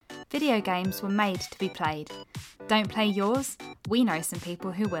Video games were made to be played. Don't play yours? We know some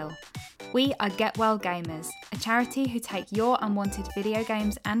people who will. We are Get Well Gamers, a charity who take your unwanted video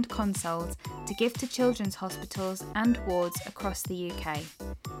games and consoles to give to children's hospitals and wards across the UK.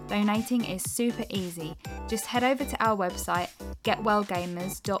 Donating is super easy. Just head over to our website,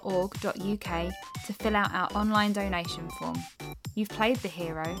 getwellgamers.org.uk, to fill out our online donation form. You've played the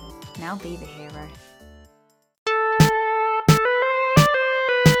hero, now be the hero.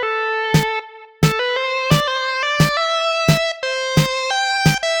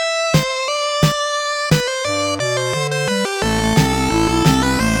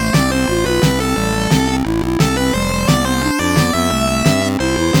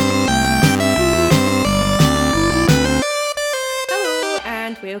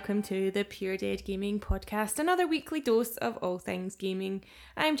 Welcome to the Pure Dead Gaming Podcast, another weekly dose of all things gaming.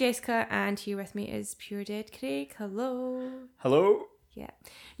 I'm Jessica, and here with me is Pure Dead Craig. Hello. Hello. Yeah.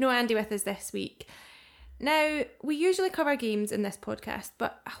 No Andy with us this week. Now, we usually cover games in this podcast,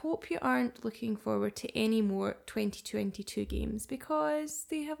 but I hope you aren't looking forward to any more 2022 games because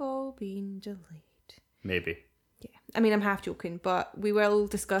they have all been delayed. Maybe. Yeah, I mean, I'm half joking, but we will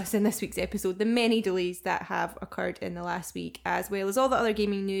discuss in this week's episode the many delays that have occurred in the last week, as well as all the other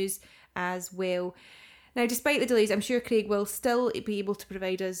gaming news as well. Now, despite the delays, I'm sure Craig will still be able to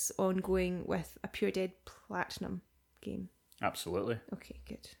provide us ongoing with a Pure Dead Platinum game. Absolutely. Okay,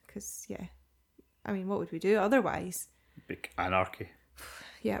 good. Because, yeah, I mean, what would we do otherwise? Big anarchy.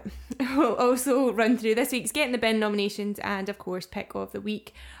 Yeah. We'll also run through this week's Get in the Bin nominations and, of course, Pick of the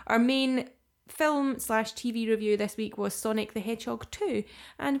Week. Our main film/TV review this week was Sonic the Hedgehog 2,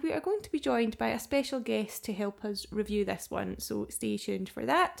 and we are going to be joined by a special guest to help us review this one, so stay tuned for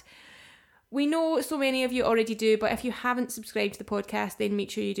that. We know so many of you already do, but if you haven't subscribed to the podcast, then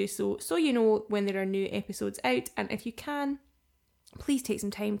make sure you do so you know when there are new episodes out, and if you can, please take some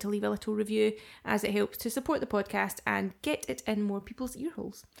time to leave a little review, as it helps to support the podcast and get it in more people's ear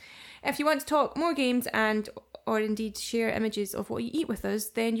holes. If you want to talk more games or indeed share images of what you eat with us,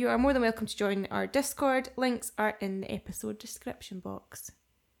 then you are more than welcome to join our Discord. Links are in the episode description box.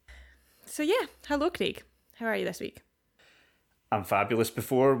 So yeah, hello Craig. How are you this week? I'm fabulous.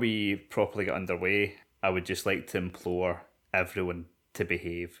 Before we properly get underway, I would just like to implore everyone to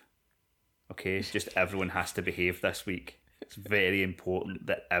behave. Okay? Just everyone has to behave this week. It's very important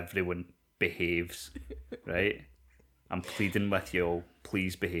that everyone behaves, right? I'm pleading with you all.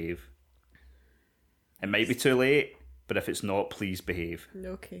 Please behave. It might be too late, but if it's not, please behave.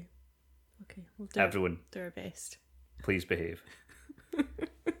 Okay. We'll Everyone. Do our best. Please behave.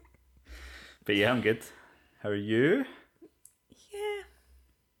 But yeah, I'm good. How are you?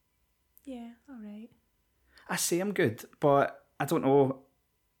 Yeah, alright. I say I'm good, but I don't know.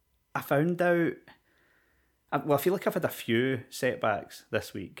 I found out... I feel like I've had a few setbacks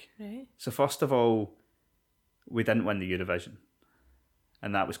this week. Right. So first of all, we didn't win the Eurovision.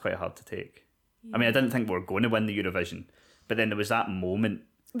 And that was quite hard to take. Yeah. I mean, I didn't think we were going to win the Eurovision. But then there was that moment.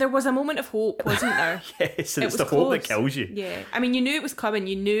 There was a moment of hope, wasn't there? Yes, and it's the hope that kills you. Yeah. I mean, you knew it was coming.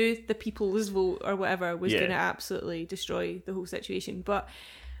 You knew the people's vote or whatever was going to absolutely destroy the whole situation. But,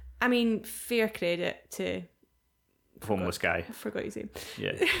 I mean, fair credit to... Homeless guy. I forgot his name.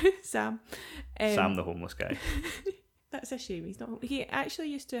 Yeah. Sam. Sam the homeless guy. That's a shame. He's not. He actually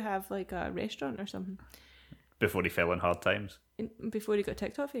used to have like a restaurant or something. Before he fell on hard times. Before he got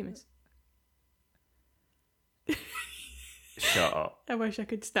TikTok famous. Shut up. I wish I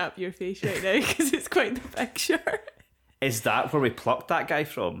could snap your face right now because it's quite the picture. Is that where we plucked that guy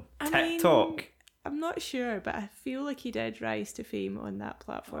from? TikTok? Mean, I'm not sure, but I feel like he did rise to fame on that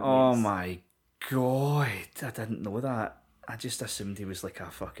platform. Oh yes. My God, I didn't know that. I just assumed he was like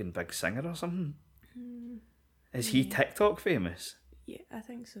a fucking big singer or something. Is he TikTok famous? Yeah, I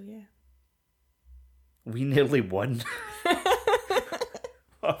think so, yeah. We nearly won.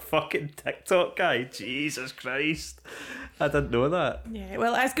 A fucking TikTok guy. Jesus Christ. I didn't know that. Yeah,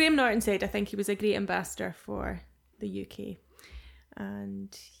 well, as Graham Norton said, I think he was a great ambassador for the UK.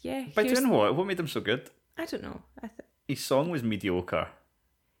 And yeah. But do you know what? What made him so good? I don't know. His song was mediocre.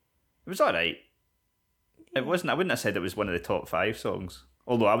 It was alright. It wasn't. I wouldn't have said it was one of the top 5 songs.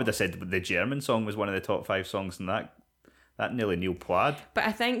 Although I would have said the German song was one of the top 5 songs, and that nearly Neil Plaid. But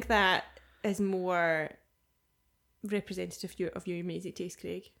I think that is more representative of your music taste,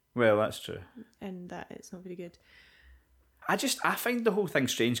 Craig. Well, that's true. And that it's not very good. I find the whole thing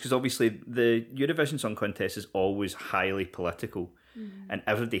strange because obviously the Eurovision Song Contest is always highly political, and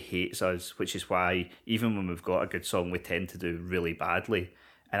everybody hates us, which is why even when we've got a good song, we tend to do really badly.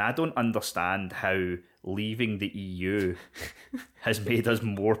 And I don't understand how leaving the EU has made us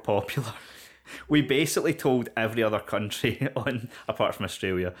more popular. We basically told every other country on, apart from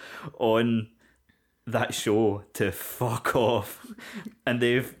Australia, on that show to fuck off, and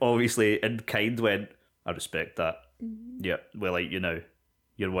they've obviously in kind went, I respect that. Yeah, we like you now.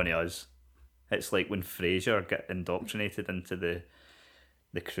 You're one of us. It's like when Frasier got indoctrinated into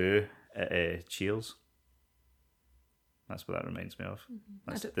the crew at Cheers. That's what that reminds me of.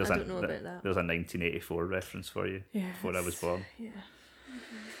 I don't know about that. There's a 1984 reference for you, Yeah, before I was born. Yeah.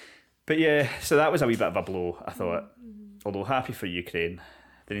 But yeah, so that was a wee bit of a blow, I thought. Although happy for Ukraine.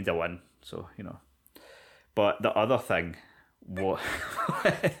 They need a win, so, you know. But the other thing, what...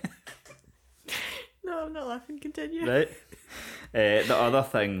 No, I'm not laughing. Continue. Right? The other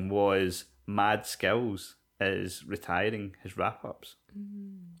thing was Mad Skills is retiring his wrap-ups.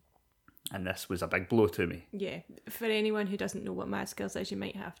 And this was a big blow to me. Yeah. For anyone who doesn't know what Mad Skills is, you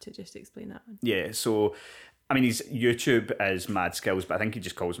might have to just explain that one. Yeah, so... I mean, his YouTube is Mad Skills, but I think he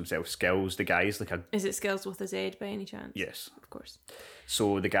just calls himself Skills. The guy's like a... Is it Skills with a Z by any chance? Yes. Of course.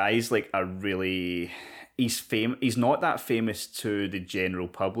 So the guy's like a really... He's not that famous to the general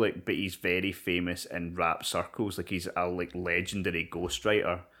public, but he's very famous in rap circles. Like, he's a like legendary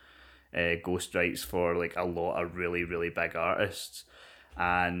ghostwriter. Ghostwrites for like a lot of really, really big artists.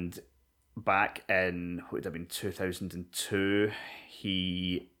 And back in, what would have been 2002,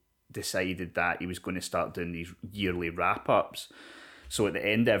 he decided that he was going to start doing these yearly wrap-ups. So at the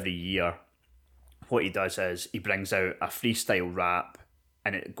end of every year, what he does is he brings out a freestyle rap,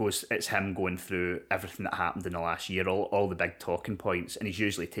 and it's him going through everything that happened in the last year, all the big talking points, and he's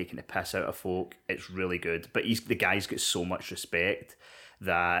usually taking the piss out of folk. It's really good. But the guy's got so much respect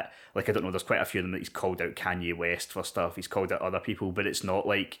that, like, I don't know, there's quite a few of them that he's called out Kanye West for stuff, he's called out other people, but it's not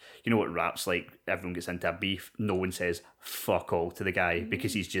like, you know what rap's like, everyone gets into a beef, no one says fuck all to the guy,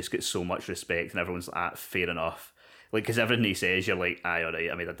 because he's just got so much respect, and everyone's like, fair enough. Like, because everything he says, you're like, aye,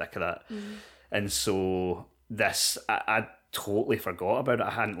 alright, I made a dick of that. And so this, I totally forgot about it. I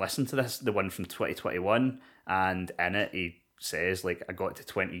hadn't listened to this, the one from 2021, and in it he says, like, I got to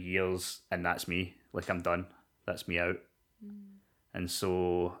 20 years and that's me, like, I'm done, that's me out. And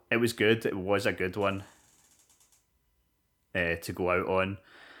so it was good. It was a good one to go out on.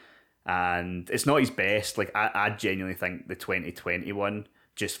 And it's not his best. Like, I genuinely think the 2020 one,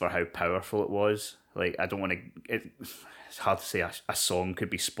 just for how powerful it was, like, I don't want to... It's hard to say a song could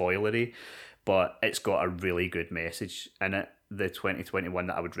be spoilery, but it's got a really good message in it. The 2021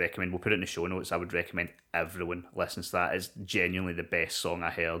 that I would recommend, we'll put it in the show notes, I would recommend everyone listens to that. It's genuinely the best song I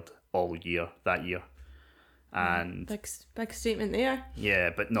heard all year, that year. And big statement there. Yeah,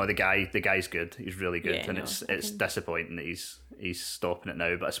 but no, the guy's good. He's really good, Yeah, and no, it's disappointing that he's stopping it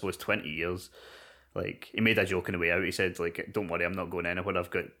now. But I suppose 20 years, like, he made a joke on the way out. He said, like, don't worry, I'm not going anywhere. I've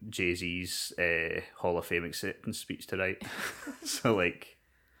got Jay-Z's Hall of Fame acceptance speech to write. So, like,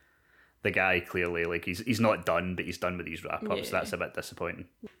 the guy clearly, like, he's not done, but he's done with these wrap ups. Yeah. That's a bit disappointing.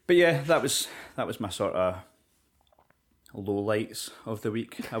 But yeah, that was my sort of lowlights of the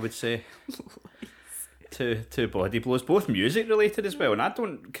week, I would say. Two body blows, both music related as well, and I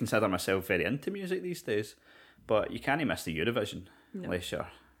don't consider myself very into music these days, but you can't miss the Eurovision unless you're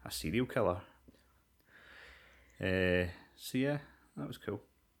a serial killer. So yeah, that was cool.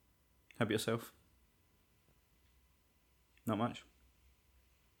 How about yourself? Not much?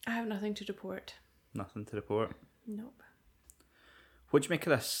 I have nothing to report. Nothing to report? Nope. What'd you make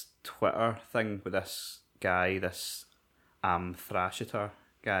of this Twitter thing with this guy, this Thrasheter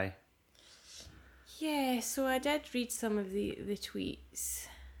guy? Yeah, so I did read some of the tweets.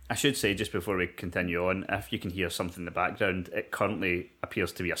 I should say, just before we continue on, if you can hear something in the background, it currently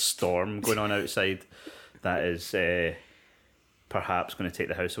appears to be a storm going on outside that is perhaps going to take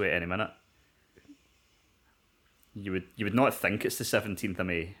the house away at any minute. You would not think it's the 17th of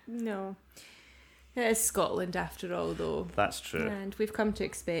May. No. It is Scotland after all, though. That's true. And we've come to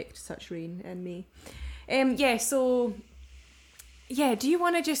expect such rain in May. So... Yeah, do you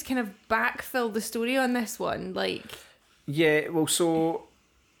want to just kind of backfill the story on this one? Like, yeah, well, so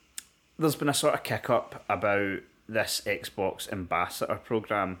there's been a sort of kick up about this Xbox Ambassador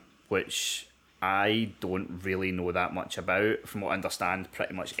program, which I don't really know that much about. From what I understand,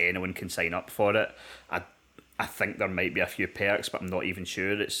 pretty much anyone can sign up for it. I think there might be a few perks, but I'm not even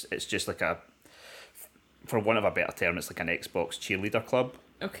sure. It's just like for want of a better term, it's like an Xbox cheerleader club.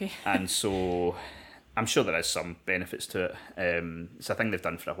 okay. And so I'm sure there is some benefits to it. It's a thing they've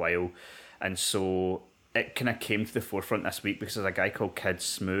done for a while. And so it kind of came to the forefront this week because there's a guy called Kid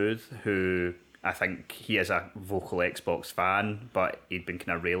Smooth who I think he is a vocal Xbox fan, but he'd been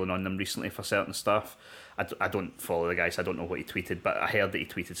kind of railing on them recently for certain stuff. I don't follow the guy, so I don't know what he tweeted, but I heard that he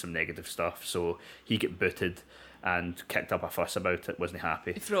tweeted some negative stuff. So he got booted, and kicked up a fuss about it, wasn't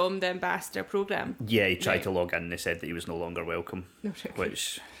happy. From the ambassador programme. Yeah, he tried to log in and they said that he was no longer welcome,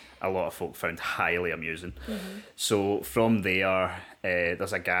 which a lot of folk found highly amusing. So from there,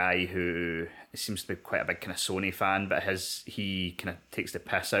 there's a guy who seems to be quite a big kind of Sony fan, but he kind of takes the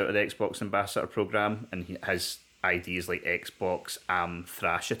piss out of the Xbox ambassador programme, and his ID is like Xbox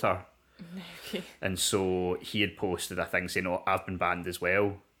Thrashitor. Okay. And so he had posted a thing saying, "Oh, I've been banned as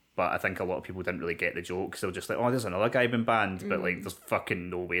well." But I think a lot of people didn't really get the joke, because they were just like, "Oh, there's another guy been banned," but like, there's fucking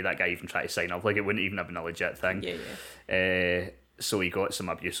no way that guy even tried to sign up. Like, it wouldn't even have been a legit thing. So he got some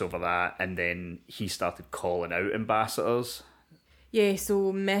abuse over that, and then he started calling out ambassadors. Yeah,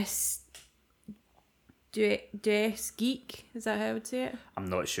 so Miss Jess Geek, is that how I would say it? I'm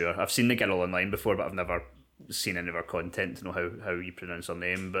not sure. I've seen the girl online before, but I've never seen any of her content to know how you pronounce her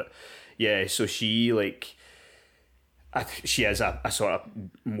name. But yeah, so she she is a sort of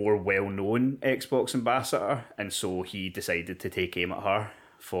more well-known Xbox ambassador, and so he decided to take aim at her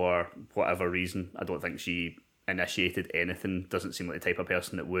for whatever reason. I don't think she initiated anything. Doesn't seem like the type of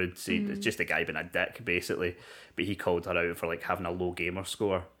person that would. So it's just a guy being a dick, basically. But he called her out for like having a low gamer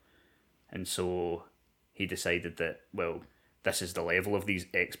score, and so he decided that, well, this is the level of these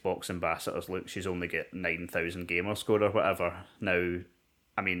Xbox ambassadors. Look, she's only got 9,000 gamer score or whatever. Now,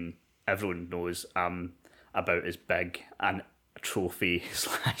 I mean, everyone knows I'm about as big an trophy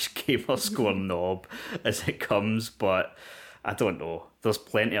 / gamer score knob as it comes, but I don't know. There's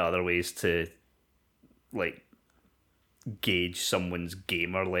plenty of other ways to like gauge someone's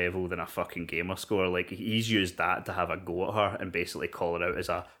gamer level than a fucking gamer score. Like, he's used that to have a go at her and basically call her out as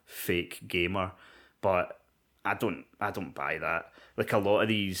a fake gamer. But I don't buy that. Like, a lot of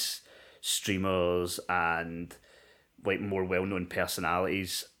these streamers and like more well-known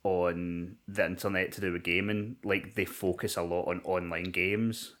personalities on the internet to do with gaming, like, they focus a lot on online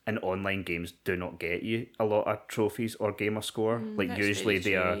games, and online games do not get you a lot of trophies or gamer score. Like, usually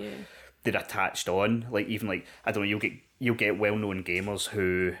they're attached on. Like, even like, I don't know, you'll get well-known gamers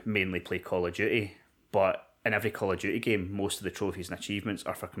who mainly play Call of Duty, but in every Call of Duty game, most of the trophies and achievements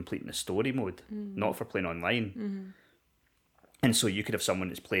are for completing the story mode, not for playing online. And so you could have someone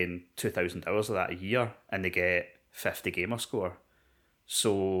that's playing 2,000 hours of that a year, and they get 50 gamer score.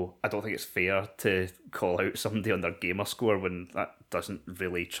 So I don't think it's fair to call out somebody on their gamer score when that doesn't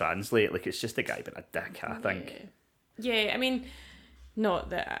really translate. Like, it's just a guy being a dick, I think. Yeah, I mean, not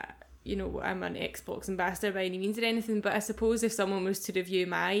that, I'm an Xbox ambassador by any means or anything, but I suppose if someone was to review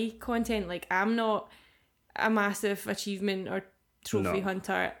my content, like, I'm not a massive achievement or trophy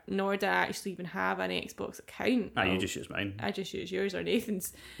hunter, nor do I actually even have an Xbox account. You just use mine. I just use yours or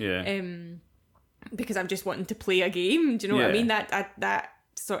Nathan's. Yeah. Because I'm just wanting to play a game. Do you know what I mean? That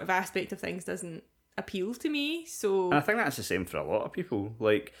sort of aspect of things doesn't appeal to me. So, and I think that's the same for a lot of people.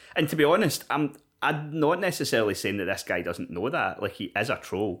 Like, and to be honest, I'm not necessarily saying that this guy doesn't know that. Like, he is a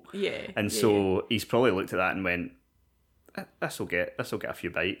troll. Yeah. And so he's probably looked at that and went, "This will get a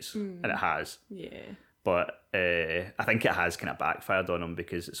few bites," and it has. Yeah. But I think it has kind of backfired on him,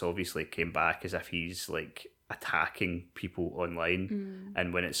 because it's obviously came back as if he's like attacking people online,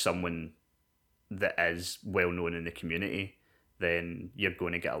 and when it's someone that is well known in the community, then you're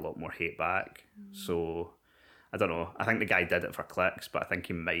going to get a lot more hate back. So I don't know. I think the guy did it for clicks, but I think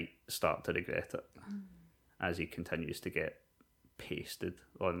he might start to regret it as he continues to get pasted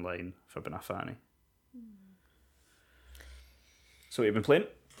online for being a fanny. So what have you been playing?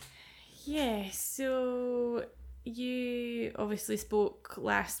 Yeah, so you obviously spoke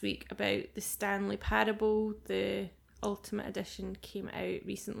last week about the Stanley Parable. The Ultimate Edition came out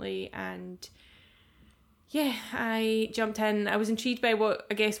recently, and yeah, I jumped in. I was intrigued by what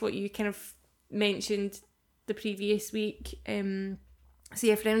you kind of mentioned the previous week. So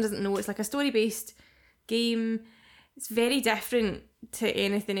yeah, for anyone who doesn't know, it's like a story-based game. It's very different to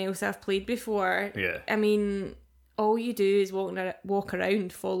anything else I've played before. Yeah. I mean, all you do is walk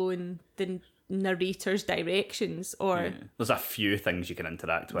around following the narrator's directions, or there's a few things you can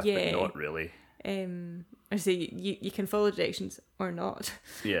interact with, but not really. I say you can follow directions or not.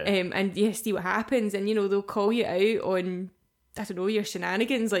 Yeah. And you see what happens, and they'll call you out on, I don't know, your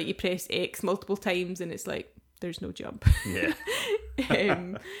shenanigans. Like, you press X multiple times, and it's like there's no jump. Yeah.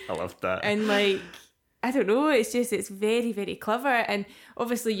 I loved that. And like, I don't know, it's very, very clever. And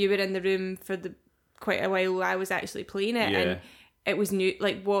obviously you were in the room for quite a while I was actually playing it, and it was new.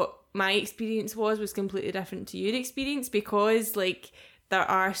 Like, what my experience was completely different to your experience, because like there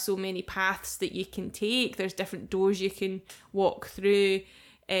are so many paths that you can take. There's different doors you can walk through.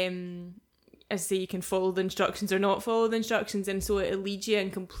 As I say, you can follow the instructions or not follow the instructions, and so it leads you in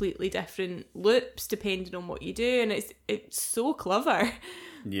completely different loops depending on what you do, and it's so clever.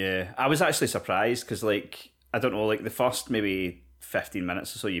 Yeah, I was actually surprised, because like, I don't know, like the first maybe 15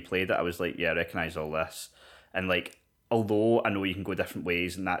 minutes or so you played it, I was like, yeah, I recognise all this. And like, although I know you can go different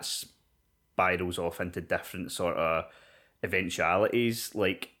ways and that spirals off into different sort of eventualities,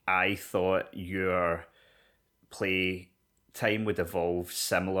 like I thought your play time would evolve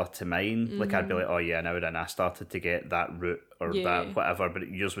similar to mine. Like I'd be like, oh yeah, now then I started to get that route or that whatever, but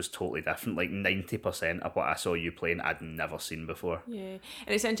yours was totally different. Like 90% of what I saw you playing I'd never seen before. Yeah, and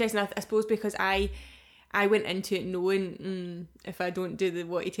it's interesting, I suppose, because I went into it knowing if I don't do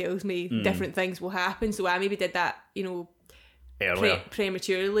what he tells me, different things will happen. So I maybe did that, you know, Earlier.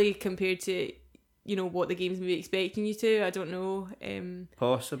 Prematurely compared to, you know, what the game's maybe expecting you to. I don't know.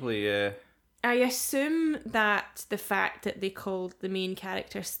 Possibly, yeah. I assume that the fact that they called the main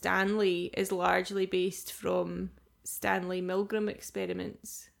character Stanley is largely based from Stanley Milgram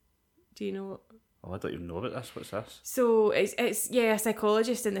experiments. Do you know? Oh, I don't even know about this. What's this? So it's a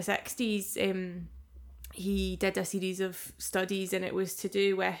psychologist in the 60s. He did a series of studies, and it was to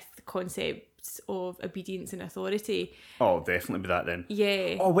do with concepts of obedience and authority. Oh, definitely be that then.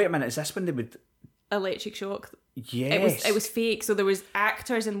 Yeah. Oh, wait a minute. Is this when they would... Electric shock. Yes. It was fake. So there was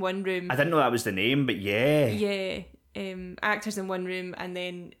actors in one room. I didn't know that was the name, but yeah. Yeah. Actors in one room, and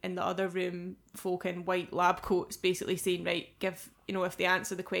then in the other room, folk in white lab coats basically saying, right, if they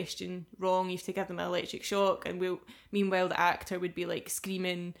answer the question wrong, you have to give them an electric shock. And meanwhile, the actor would be like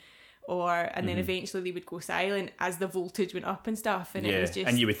screaming, and then eventually they would go silent as the voltage went up and stuff. And it was just...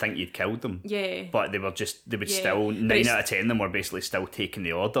 And you would think you'd killed them. Yeah. But they would still, 9 out of 10 of them were basically still taking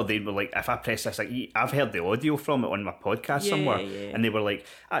the order. They were like, if I press this, like, I've heard the audio from it on my podcast somewhere. Yeah. And they were like,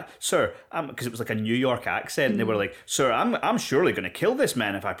 sir, because it was like a New York accent. And they were like, sir, I'm surely going to kill this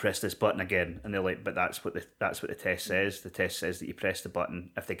man if I press this button again. And they're like, but that's what the test says. The test says that you press the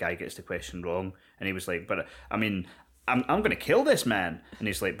button if the guy gets the question wrong. And he was like, but I mean... I'm going to kill this man. And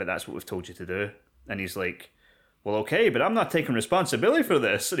he's like, but that's what we've told you to do. And he's like, well, okay, but I'm not taking responsibility for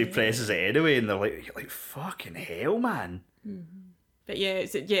this. And he presses it anyway. And they're like, you're like, fucking hell, man. Mm-hmm. But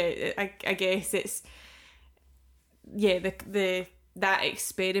I guess it's, that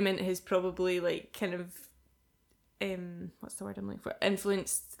experiment has probably like kind of, what's the word I'm looking for?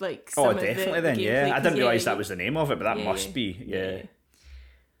 Influenced like some of definitely the then, gameplay. I didn't realise that was the name of it, but that must be, yeah.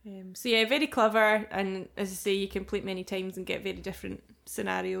 So yeah, very clever, and as I say, you can play it many times and get very different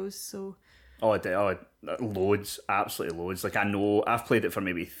scenarios. So loads, absolutely loads. Like I know I've played it for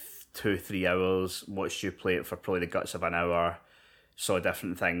maybe 2-3 hours. Watched you play it for probably the guts of an hour. Saw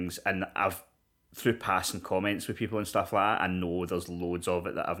different things, and I've through passing comments with people and stuff like that. I know there's loads of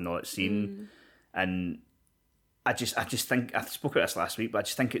it that I've not seen, and I just think I spoke about this last week, but I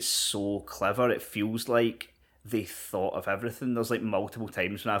just think it's so clever. It feels like they thought of everything. There's like multiple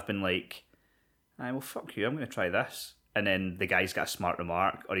times when I've been like, well, fuck you, I'm going to try this. And then the guy's got a smart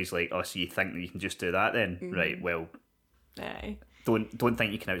remark, or he's like, oh, so you think that you can just do that then? Right, well, don't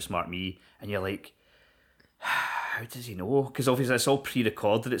think you can outsmart me. And you're like, how does he know? Because obviously it's all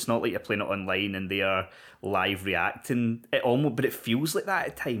pre-recorded. It's not like you're playing it online and they are live reacting. But it feels like that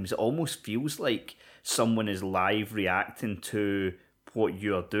at times. It almost feels like someone is live reacting to what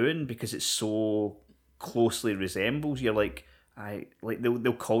you're doing because it's so closely resembles. You're like,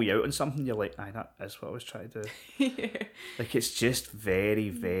 they'll call you out on something. You're like, that is what I was trying to do. Like it's just very,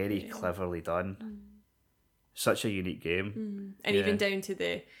 very cleverly done. Such a unique game, and even down to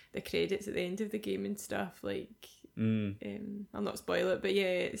the credits at the end of the game and stuff. Like, I'll not spoil it, but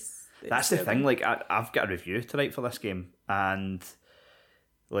it's that's the thing. Like, I've got a review to write for this game, and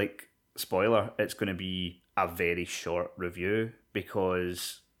like, spoiler, it's going to be a very short review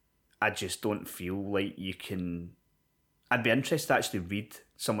because I just don't feel like you can... I'd be interested to actually read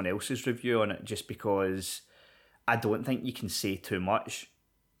someone else's review on it just because I don't think you can say too much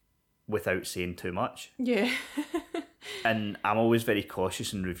without saying too much. Yeah. And I'm always very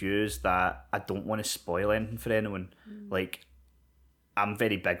cautious in reviews that I don't want to spoil anything for anyone. Like, I'm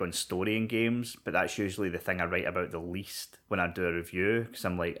very big on story in games, but that's usually the thing I write about the least when I do a review because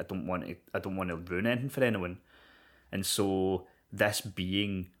I'm like, I don't want to ruin anything for anyone. And so this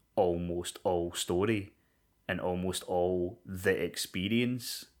being almost all story and almost all the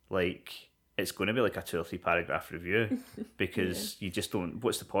experience, like it's going to be like a 2 or 3 paragraph review because you just don't,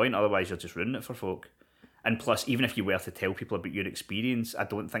 what's the point? Otherwise you'll just ruin it for folk. And plus, even if you were to tell people about your experience, I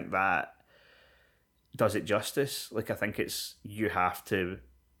don't think that does it justice. Like I think it's, you have to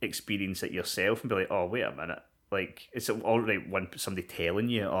experience it yourself and be like, oh wait a minute, like it's all right when somebody telling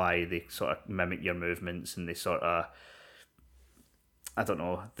you, they sort of mimic your movements and they sort of, I don't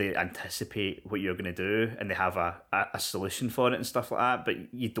know, they anticipate what you're going to do and they have a solution for it and stuff like that,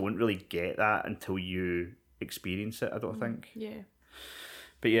 but you don't really get that until you experience it, I don't think. Yeah.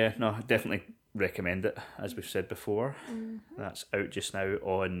 But yeah, no, definitely recommend it, as we've said before. That's out just now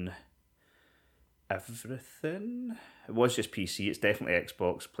on everything. It was just PC. It's definitely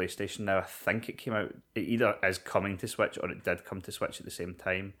Xbox, PlayStation now. I think it came out, it either is coming to Switch or it did come to Switch at the same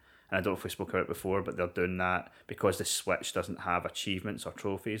time. And I don't know if we spoke about it before, but they're doing that because the Switch doesn't have achievements or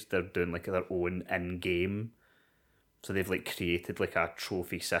trophies. They're doing like their own in-game. So they've like created like a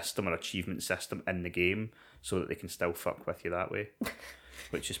trophy system or achievement system in the game so that they can still fuck with you that way,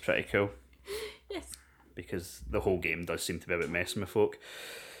 which is pretty cool. Yes. Because the whole game does seem to be about messing with folk.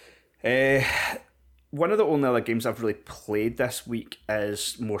 One of the only other games I've really played this week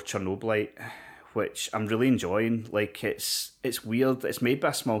is more Chernobylite, which I'm really enjoying. Like, it's weird. It's made by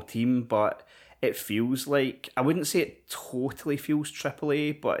a small team, but it feels like, I wouldn't say it totally feels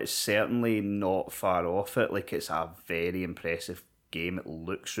AAA, but it's certainly not far off it. Like, it's a very impressive game. It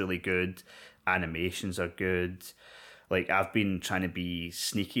looks really good. Animations are good. Like, I've been trying to be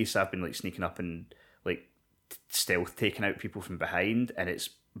sneaky, so I've been like sneaking up and like stealth taking out people from behind, and it's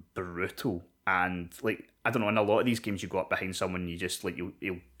brutal. And like, I don't know, in a lot of these games you go up behind someone, you just like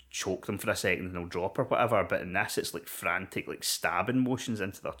you'll choke them for a second and they'll drop or whatever, but in this it's like frantic like stabbing motions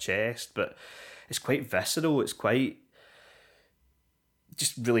into their chest. But it's quite visceral, it's quite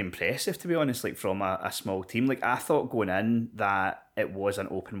just really impressive, to be honest, like from a small team. Like, I thought going in that it was an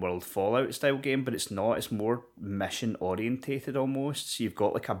open world Fallout style game, but it's not. It's more mission orientated almost. So you've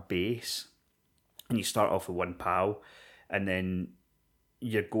got like a base and you start off with one pal, and then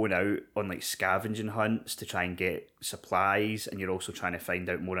you're going out on like scavenging hunts to try and get supplies, and you're also trying to find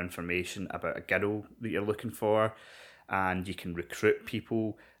out more information about a girl that you're looking for, and you can recruit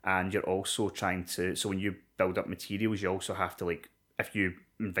people, and you're also trying to, so when you build up materials, you also have to, like, if you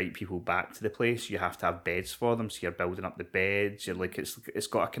invite people back to the place, you have to have beds for them, so you're building up the beds. You're like, it's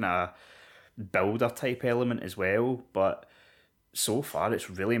got a kind of builder type element as well, but so far it's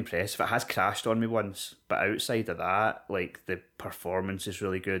really impressive. It has crashed on me once, but outside of that, like, the performance is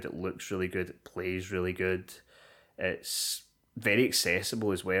really good, it looks really good, it plays really good, it's very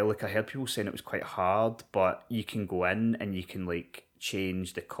accessible as well. Like, I heard people saying it was quite hard, but you can go in and you can like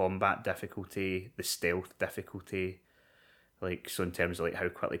change the combat difficulty, the stealth difficulty, like, so in terms of like how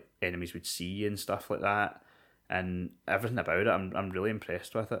quickly enemies would see you and stuff like that, and everything about it, I'm really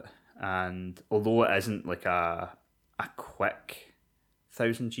impressed with it. And although it isn't like a quick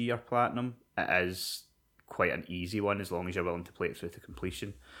 1000G or platinum, it is quite an easy one as long as you're willing to play it through to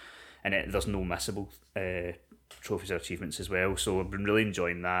completion. And there's no missable trophies or achievements as well, so I've been really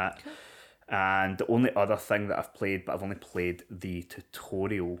enjoying that. Okay. And the only other thing that I've played, but I've only played the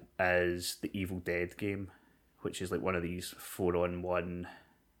tutorial, is the Evil Dead game, which is like one of these 4-on-1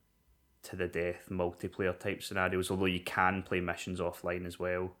 to the death multiplayer type scenarios, although you can play missions offline as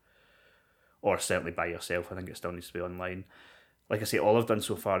well, or certainly by yourself. I think it still needs to be online. Like I say, all I've done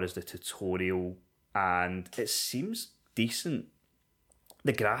so far is the tutorial, and it seems decent.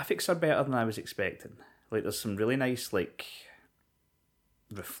 The graphics are better than I was expecting. Like, there's some really nice like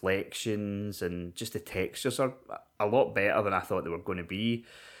reflections, and just the textures are a lot better than I thought they were going to be.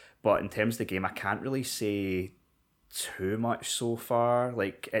 But in terms of the game, I can't really say too much so far.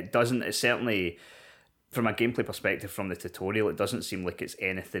 Like, it's certainly, from a gameplay perspective, from the tutorial, it doesn't seem like it's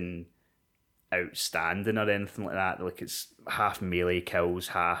anything outstanding or anything like that. Like, it's half melee kills,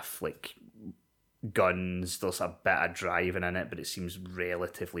 half like guns. There's a bit of driving in it, but it seems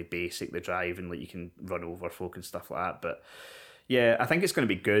relatively basic, the driving, like you can run over folk and stuff like that. But yeah, I think it's going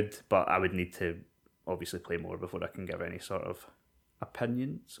to be good, but I would need to obviously play more before I can give any sort of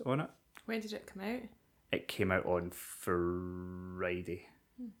opinions on it. When did it come out? It came out on Friday.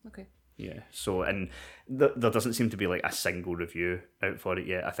 Okay. Yeah, so, and there doesn't seem to be like a single review out for it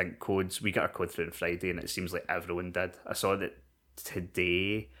yet. I think we got our code through on Friday, and it seems like everyone did. I saw that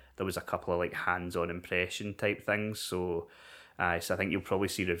today there was a couple of like hands-on impression type things, so I think you'll probably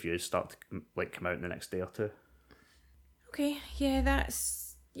see reviews start to like come out in the next day or two. Okay, that's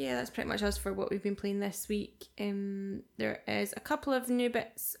pretty much us for what we've been playing this week. There is a couple of new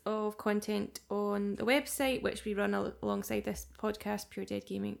bits of content on the website, which we run alongside this podcast,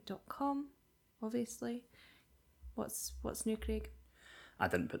 puredeadgaming.com, obviously. What's new, Craig? I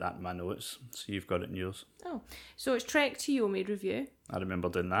didn't put that in my notes, so you've got it in yours. Oh, so it's Trek to Yomi review. I remember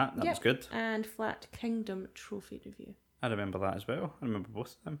doing that. That was good. And Flat Kingdom trophy review. I remember that as well. I remember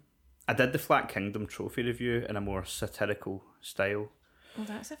both of them. I did the Flat Kingdom trophy review in a more satirical style. Oh,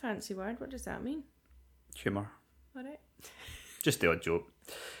 that's a fancy word. What does that mean? Humour. All right. Just the odd joke.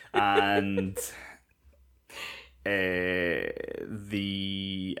 And Trek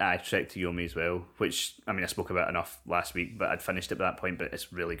to Yomi as well, which, I mean, I spoke about enough last week, but I'd finished it by that point, but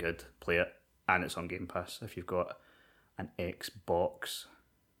it's really good. Play it. And it's on Game Pass if you've got an Xbox.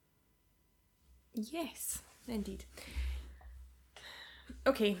 Yes, indeed.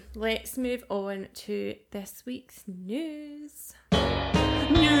 Okay, let's move on to this week's news.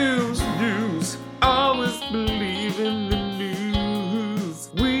 News, always believe in the news.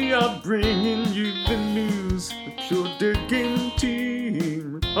 We are bringing you the news with your digging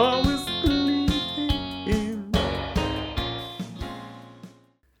team. Always believe in. I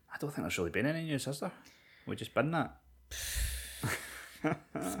don't think there's really been any news, has there? We've just been that.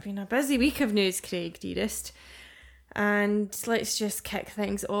 It's been a busy week of news, Craig, dearest. And let's just kick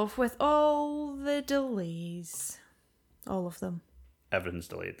things off with all the delays. All of them. Everything's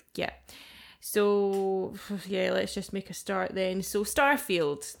delayed. Yeah. So, yeah, let's just make a start then. So,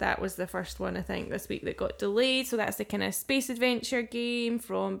 Starfield, that was the first one, I think, this week that got delayed. So, that's the kind of space adventure game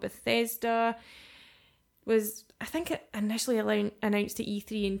from Bethesda. I think it initially announced at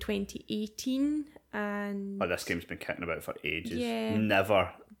E3 in 2018. And Oh, this game's been kicking about for ages. Yeah.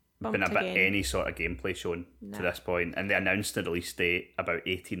 Never been Bumped about again. any sort of gameplay shown to this point. And they announced the release date about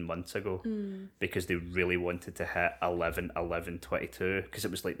 18 months ago because they really wanted to hit 11/11/22 because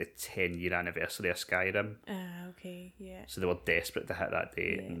it was like the 10-year anniversary of Skyrim. okay, yeah. So they were desperate to hit that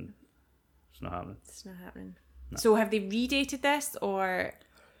date Yeah. and it's not happening. It's not happening. So, have they redated this or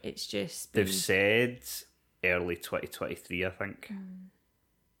it's just. They've said early 2023, I think.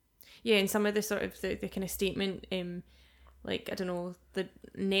 Yeah, and some of the sort of the kind of statement, like, I don't know, the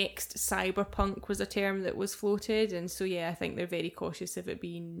next cyberpunk was a term that was floated, and so yeah, I think they're very cautious of it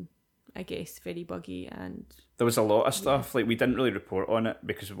being, I guess, very buggy. And There was a lot of stuff, like we didn't really report on it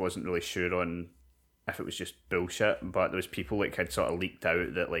because we wasn't really sure on if it was just bullshit, but there was people like had sort of leaked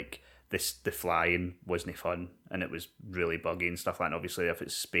out that like the flying wasn't fun and it was really buggy and stuff like that. And obviously if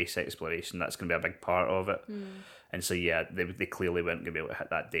it's space exploration, that's going to be a big part of it. And so yeah, they clearly weren't going to be able to hit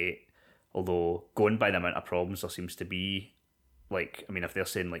that date. Although, going by the amount of problems there seems to be, like, I mean, if they're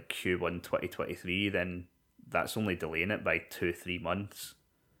saying, like, Q1 2023, then that's only delaying it by 2-3 months.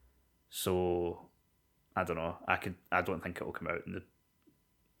 So, I don't know. I don't think it'll come out in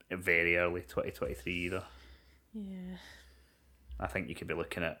the very early 2023 either. yeah, I think you could be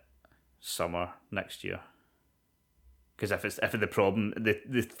looking at summer next year. Because if the problem,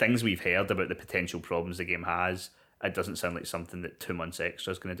 the things we've heard about the potential problems the game has, it doesn't sound like something that 2 months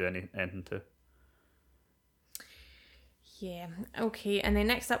extra is going to do anything to. yeah. Okay, and then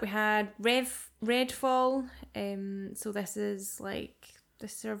next up we had Redfall. So this is like the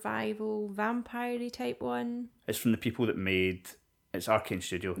survival vampire-y type one. It's from the people that made. It's Arcane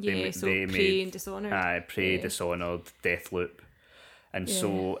Studio. Yeah, so Prey and Dishonored. Prey, Yeah. Dishonored, Deathloop. And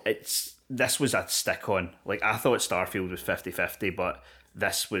so this was a stick-on. Like, I thought Starfield was 50-50, but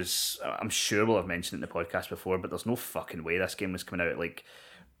this was, I'm sure we'll have mentioned it in the podcast before, but there's no fucking way this game was coming out. Like,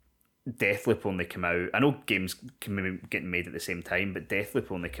 Deathloop only came out, I know games can be getting made at the same time, but Deathloop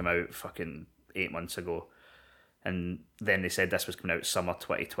only came out fucking 8 months ago. And then they said this was coming out summer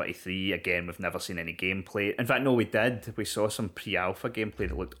 2023. Again, we've never seen any gameplay. In fact, no, we did. We saw some pre-alpha gameplay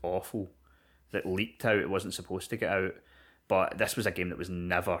that looked awful, that leaked out. It wasn't supposed to get out. But this was a game that was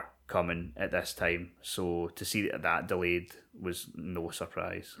never coming at this time. So to see that delayed was no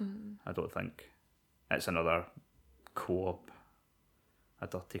surprise, I don't think. It's another co-op. A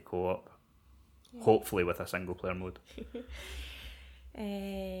dirty co-op. Yeah. Hopefully with a single-player mode.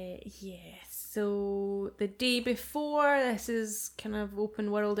 Yeah, so the day before, this is kind of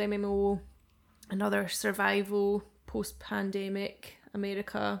open world MMO, another survival post-pandemic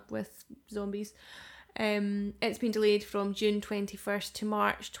America with zombies. It's been delayed from June 21st to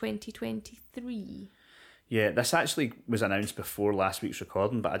March 2023. Yeah, this actually was announced before last week's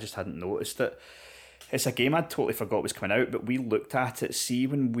recording, but I just hadn't noticed it. It's a game I'd totally forgot was coming out, but we looked at it. See,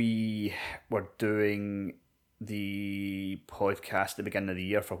 when we were doing the podcast at the beginning of the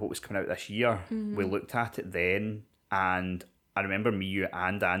year for what was coming out this year, we looked at it then, and I remember me, you,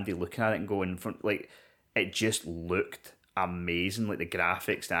 and Andy looking at it and going, like, it just looked amazing. Like, the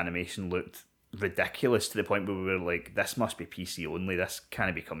graphics, the animation looked ridiculous to the point where we were like, this must be PC only, this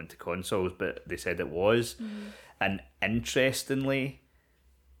can't be coming to consoles, but they said it was. And interestingly,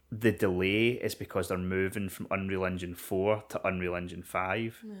 the delay is because they're moving from Unreal Engine 4 to Unreal Engine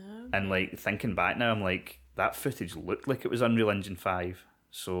 5. And like, thinking back now, I'm like, that footage looked like it was Unreal Engine 5.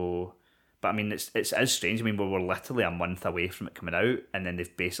 So, but I mean, it's strange. I mean, we were literally a month away from it coming out, and then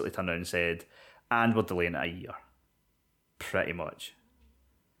they've basically turned around and said, and we're delaying it a year. Pretty much.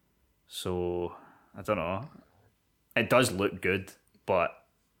 So, I don't know. It does look good, but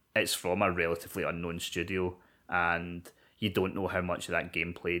it's from a relatively unknown studio, and you don't know how much of that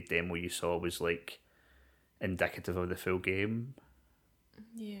gameplay demo you saw was like indicative of the full game.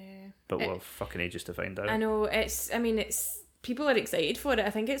 Yeah. But we'll have fucking ages to find out. I know, it's people are excited for it. I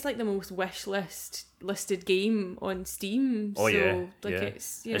think it's like the most listed game on Steam. Oh, so, yeah. like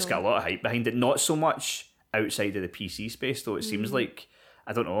yeah. it's got a lot of hype behind it. Not so much outside of the PC space, though. It seems like,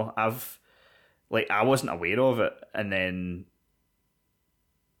 I don't know, I wasn't aware of it, and then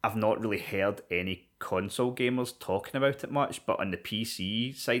I've not really heard any console gamers talking about it much, but on the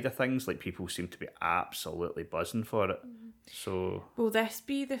PC side of things, like, people seem to be absolutely buzzing for it. So will this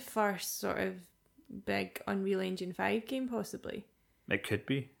be the first sort of big Unreal Engine 5 game, possibly? it could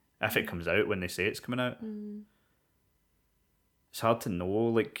be, if it comes out when they say it's coming out. It's hard to know,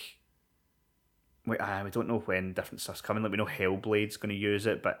 like, we don't know when different stuff's coming. Like, we know Hellblade's going to use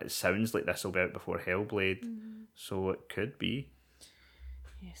it, but it sounds like this will be out before Hellblade, so it could be.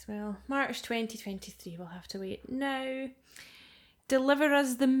 Yes, well, March 2023, we'll have to wait. Now, Deliver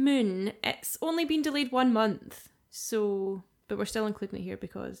Us the Moon. It's only been delayed 1 month, so, but we're still including it here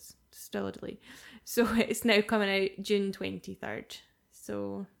because it's still a delay. So it's now coming out June 23rd.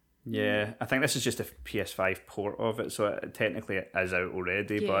 So yeah, I think this is just a PS5 port of it, so technically it is out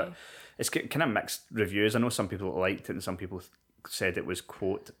already, but it's kind of mixed reviews. I know some people liked it and some people said it was,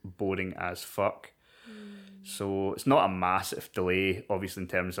 quote, boring as fuck. So it's not a massive delay, obviously, in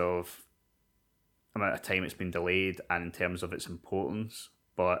terms of amount of time it's been delayed and in terms of its importance,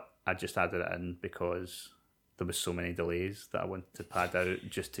 but I just added it in because there was so many delays that I wanted to pad out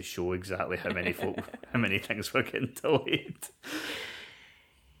just to show exactly how many things were getting delayed.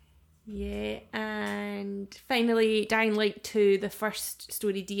 yeah, and finally, Dying Light 2, the first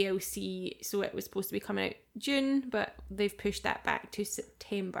story DLC. So it was supposed to be coming out June, but they've pushed that back to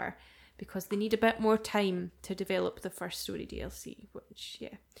September because they need a bit more time to develop the first story DLC,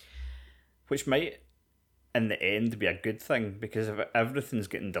 which might, in the end, be a good thing, because if everything's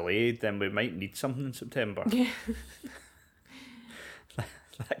getting delayed, then we might need something in September. Yeah.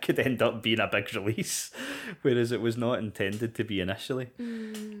 That could end up being a big release, whereas it was not intended to be initially.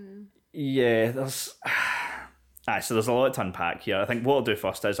 Yeah, so there's a lot to unpack here. I think what I'll do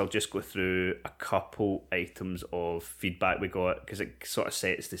first is I'll just go through a couple items of feedback we got, because it sort of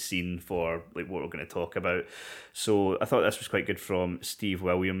sets the scene for like what we're going to talk about. So I thought this was quite good from Steve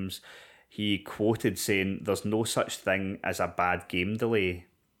Williams. He quoted saying, "There's no such thing as a bad game delay,"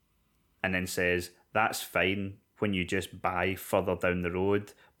 and then says, "That's fine when you just buy further down the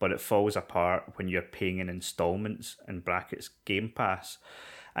road, but it falls apart when you're paying in installments, in brackets Game Pass,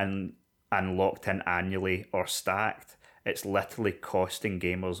 and locked in annually or stacked. It's literally costing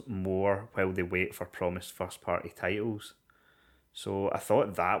gamers more while they wait for promised first-party titles." So I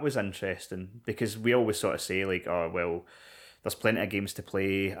thought that was interesting, because we always sort of say, like, oh, well, there's plenty of games to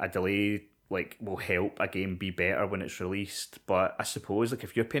play. A delay, like, will help a game be better when it's released. But I suppose, like,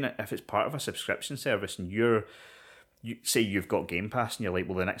 if you're paying it, if it's part of a subscription service and you say you've got Game Pass and you're like,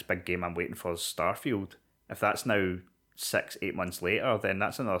 well, the next big game I'm waiting for is Starfield. If that's now 6-8 months later, then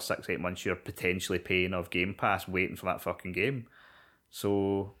that's another 6-8 months you're potentially paying of Game Pass waiting for that fucking game.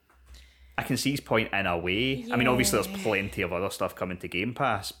 So I can see his point in a way. Yeah. I mean, obviously there's plenty of other stuff coming to Game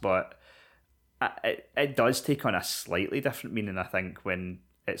Pass, but it does take on a slightly different meaning, I think, when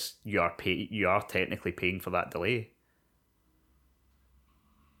it's you are technically paying for that delay.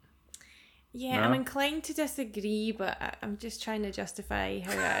 Yeah, no? I'm inclined to disagree, but I'm just trying to justify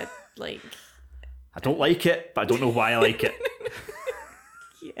how I like. I don't like it, but I don't know why I like it.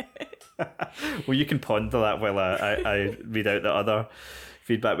 Yeah. Well, you can ponder that while I read out the other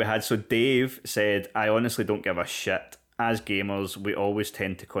feedback we had. So Dave said, "I honestly don't give a shit. As gamers, we always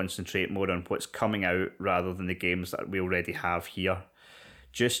tend to concentrate more on what's coming out rather than the games that we already have here.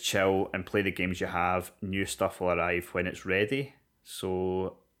 Just chill and play the games you have. New stuff will arrive when it's ready."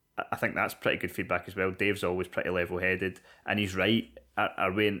 So I think that's pretty good feedback as well. Dave's always pretty level-headed, and he's right.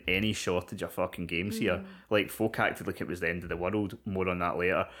 Are we in any shortage of fucking games here? Like, folk acted like it was the end of the world. More on that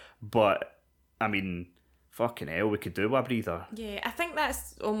later. But, I mean, fucking hell, we could do a breather. Yeah, I think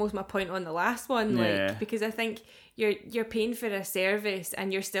that's almost my point on the last one. Like, because I think you're paying for a service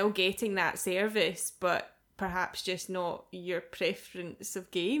and you're still getting that service, but perhaps just not your preference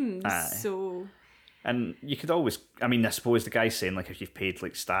of games. Aye. So... And you could always, I mean, I suppose the guy's saying, like, if you've paid,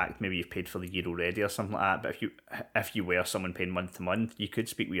 like, stacked, maybe you've paid for the year already or something like that, but if you were someone paying month to month, you could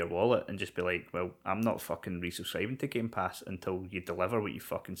speak with your wallet and just be like, well, I'm not fucking resubscribing to Game Pass until you deliver what you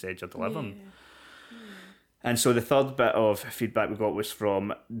fucking said you're delivering. Yeah. And so the third bit of feedback we got was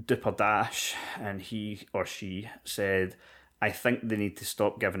from Duper Dash, and he or she said, "I think they need to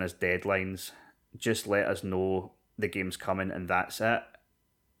stop giving us deadlines. Just let us know the game's coming and that's it.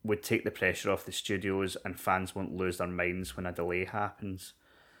 Would take the pressure off the studios and fans won't lose their minds when a delay happens."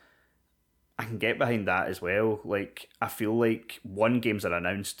 I can get behind that as well. Like, I feel like, one, games are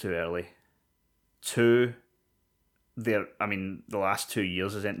announced too early. 2, the last 2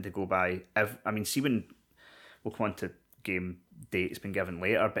 years is anything to go by. See when we'll come on to game dates been given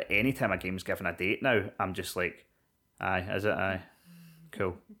later, but anytime a game's given a date now, I'm just like, aye, is it? Aye,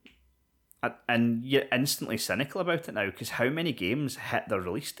 cool. And you're instantly cynical about it now, because how many games hit their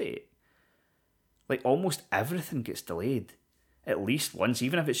release date? Like, almost everything gets delayed at least once,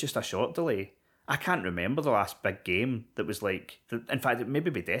 even if it's just a short delay. I can't remember the last big game that was like, in fact, it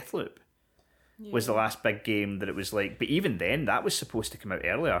maybe be Deathloop. Was the last big game that it was like, but even then, that was supposed to come out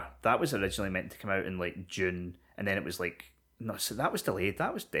earlier. That was originally meant to come out in like June, and then it was like, no, so that was delayed.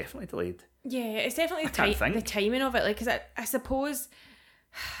 That was definitely delayed. Yeah, it's definitely the timing of it. Like, because I suppose,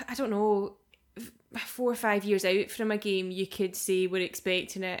 I don't know, 4 or 5 years out from a game, you could say we're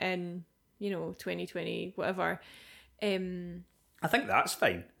expecting it in, 2020, whatever. I think that's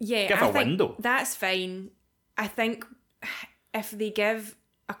fine. Yeah, give a window. That's fine. I think if they give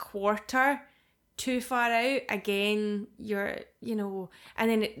a quarter too far out, again, you're, and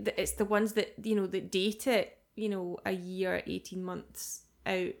then it's the ones that, that date it, a year, 18 months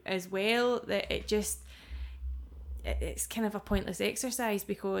out as well, that it's kind of a pointless exercise,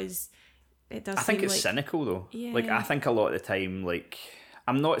 because it does. I think it's cynical though. Yeah. Like, I think a lot of the time, like,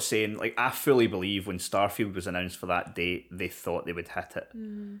 I'm not saying, like, I fully believe when Starfield was announced for that date, they thought they would hit it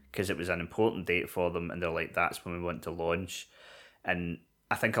because it was an important date for them, and they're like, that's when we want to launch. And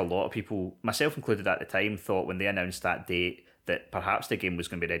I think a lot of people, myself included at the time, thought when they announced that date that perhaps the game was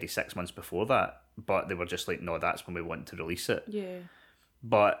going to be ready 6 months before that, but they were just like, no, that's when we want to release it. Yeah.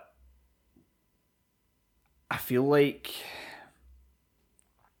 But I feel like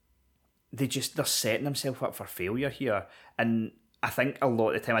they're setting themselves up for failure here. And I think a lot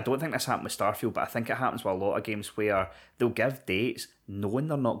of the time, I don't think this happened with Starfield, but I think it happens with a lot of games where they'll give dates knowing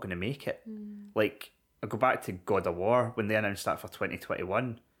they're not going to make it. Like, I go back to God of War, when they announced that for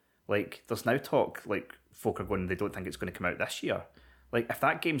 2021. Like, there's now talk, like, folk are going, they don't think it's going to come out this year. Like, if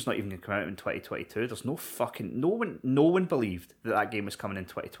that game's not even going to come out in 2022, there's no one believed that game was coming in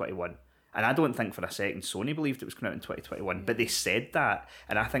 2021. And I don't think for a second Sony believed it was coming out in 2021, but they said that,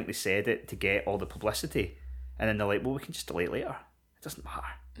 and I think they said it to get all the publicity. And then they're like, well, we can just delay it later. It doesn't matter.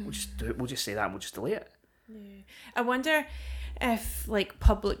 We'll just do it. We'll just say that and we'll just delay it. Yeah. I wonder if, like,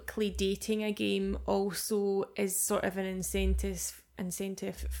 publicly dating a game also is sort of an incentive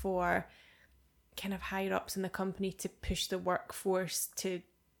for kind of higher ups in the company to push the workforce to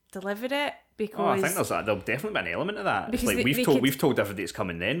deliver it, because I think there'll definitely be an element of that. It's like, we've told everybody it's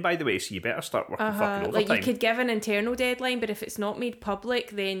coming then, by the way, so you better start working fucking overtime. Like, you could give an internal deadline, but if it's not made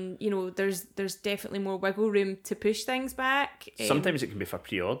public, then there's definitely more wiggle room to push things back. Sometimes it can be for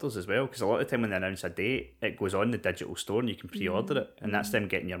pre-orders as well, because a lot of the time when they announce a date, it goes on the digital store and you can pre-order it, and that's them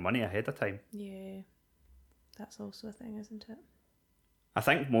getting your money ahead of time. Yeah, that's also a thing, isn't it? I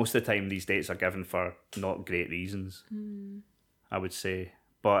think most of the time these dates are given for not great reasons, I would say.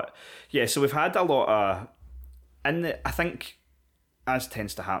 But yeah, so we've had a lot of, I think, as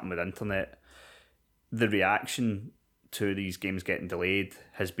tends to happen with internet, the reaction to these games getting delayed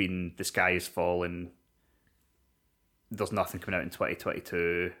has been, the sky is falling, there's nothing coming out in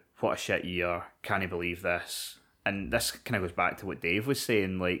 2022, what a shit year, can't you believe this? And this kind of goes back to what Dave was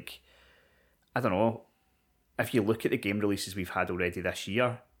saying, like, I don't know, if you look at the game releases we've had already this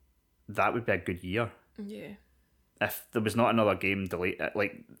year, that would be a good year. Yeah. If there was not another game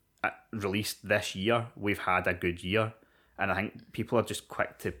released this year, we've had a good year. And I think people are just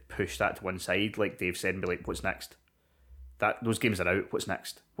quick to push that to one side, like Dave said, and be like, what's next? Those games are out, what's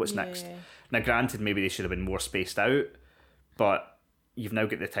next? What's next? Now, granted, maybe they should have been more spaced out, but you've now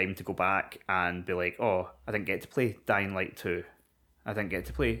got the time to go back and be like, oh, I didn't get to play Dying Light 2. I didn't get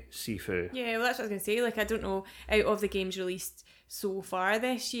to play Sifu. Yeah, well, that's what I was going to say. Like, I don't know, out of the games released so far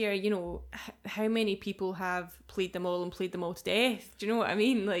this year, how many people have played them all and played them all to death? Do you know what I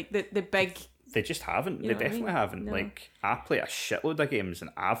mean? Like, the big... They just haven't. They definitely haven't. No. Like, I play a shitload of games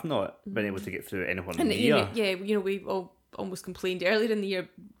and I've not been able to get through anyone in the year. Yeah, we all almost complained earlier in the year,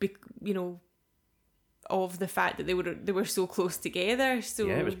 of the fact that they were so close together. So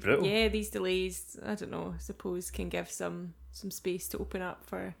yeah, it was brutal. Yeah, these delays, I don't know, I suppose can give some space to open up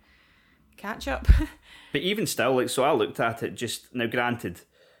for catch up. But even still, like, so I looked at it just now, granted,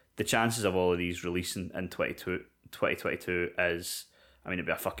 the chances of all of these releasing in 2022 is, I mean, it'd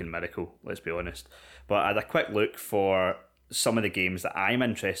be a fucking miracle, let's be honest. But I had a quick look for some of the games that I'm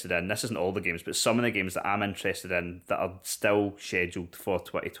interested in. This isn't all the games, but some of the games that I'm interested in that are still scheduled for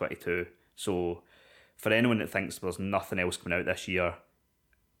 2022. So for anyone that thinks there's nothing else coming out this year,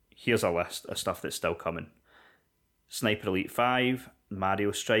 here's a list of stuff that's still coming. Sniper Elite 5,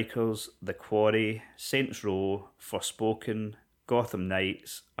 Mario Strikers, The Quarry, Saints Row, Forspoken, Gotham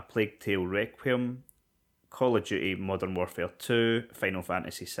Knights, A Plague Tale Requiem, Call of Duty Modern Warfare 2, Final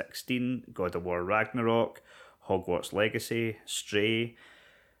Fantasy 16, God of War Ragnarok, Hogwarts Legacy, Stray,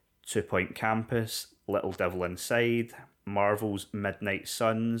 Two Point Campus, Little Devil Inside, Marvel's Midnight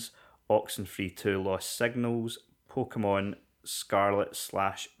Suns, Oxenfree 2 Lost Signals, Pokemon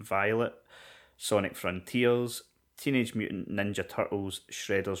Scarlet/Violet, Sonic Frontiers, Teenage Mutant Ninja Turtles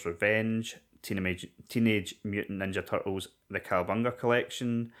Shredder's Revenge, Teenage Mutant Ninja Turtles The Cowabunga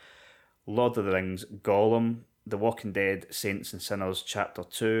Collection, Lord of the Rings Gollum, The Walking Dead Saints and Sinners Chapter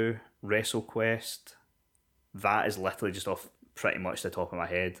 2, WrestleQuest. That is literally just off pretty much the top of my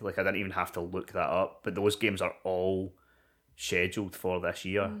head. Like, I didn't even have to look that up, but those games are all scheduled for this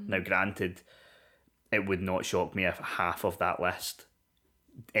year. Now, granted, it would not shock me if half of that list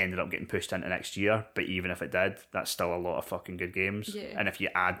ended up getting pushed into next year, but even if it did, that's still a lot of fucking good games. Yeah. And if you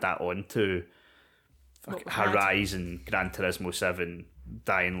add that on to Horizon, Gran Turismo 7,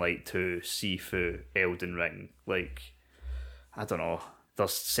 Dying Light 2, Sifu, Elden Ring, like, I don't know,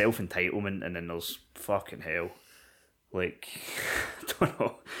 there's self-entitlement and then there's fucking hell. Like, I don't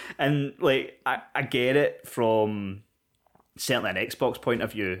know. And, like, I get it from certainly an Xbox point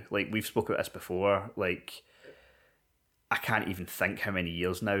of view. Like, we've spoken about this before. Like, I can't even think how many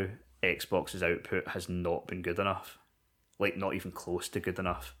years now Xbox's output has not been good enough. Like, not even close to good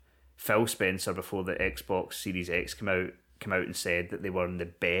enough. Phil Spencer, before the Xbox Series X came out and said that they were in the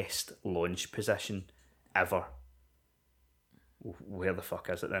best launch position ever. Where the fuck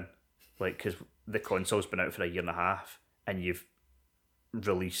is it then? Like, because the console's been out for a year and a half and you've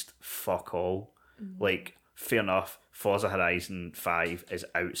released fuck all. Like, fair enough, Forza Horizon 5 is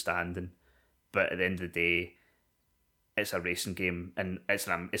outstanding, but at the end of the day, it's a racing game, and it's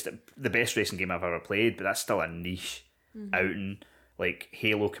the best racing game I've ever played, but that's still a niche outing. Like,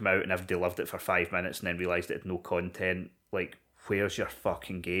 Halo came out and everybody loved it for 5 minutes and then realised it had no content. Like, where's your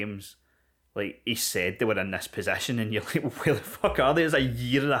fucking games? Like, he said they were in this position and you're like, where the fuck are they? It's a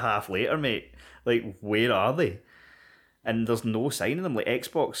year and a half later, mate. Like, where are they? And there's no sign of them. Like,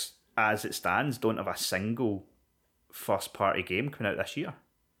 Xbox, as it stands, don't have a single first-party game coming out this year.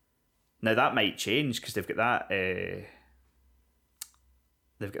 Now, that might change because they've got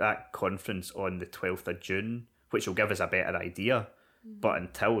that conference on the 12th of June, which will give us a better idea. But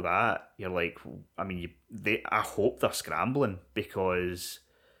until that, you're like, I mean, I hope they're scrambling, because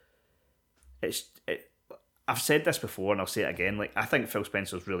I've said this before and I'll say it again. Like, I think Phil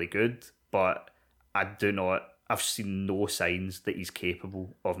Spencer's really good, but I've seen no signs that he's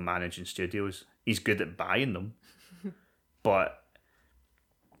capable of managing studios. He's good at buying them, but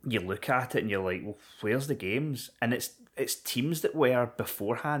you look at it and you're like, well, where's the games? And it's teams that were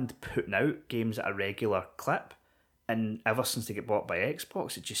beforehand putting out games at a regular clip. And ever since they get bought by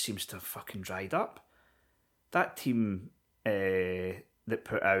Xbox, it just seems to have fucking dried up. That team that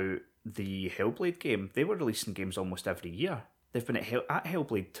put out the Hellblade game, they were releasing games almost every year. They've been at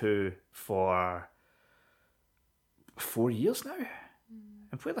Hellblade 2 for 4 years now.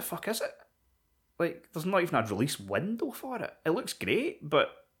 And where the fuck is it? Like, there's not even a release window for it. It looks great, but,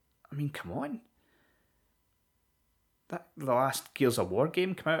 I mean, come on. The last Gears of War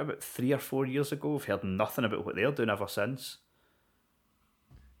game came out about 3 or 4 years ago. We've heard nothing about what they're doing ever since.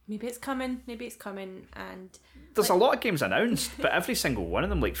 Maybe it's coming, and there's a lot of games announced, but every single one of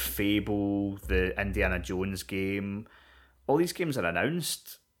them, like Fable, the Indiana Jones game, all these games are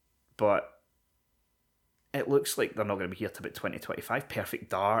announced, but it looks like they're not going to be here till about 2025. Perfect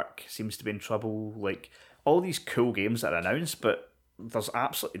Dark seems to be in trouble. Like, all these cool games that are announced, but there's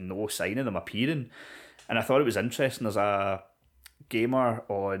absolutely no sign of them appearing. And I thought it was interesting. There's a gamer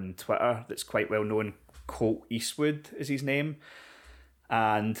on Twitter that's quite well known, Colt Eastwood is his name.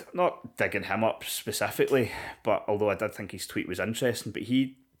 And I'm not digging him up specifically, but although I did think his tweet was interesting, but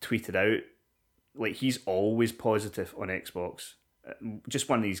he tweeted out, like, he's always positive on Xbox. Just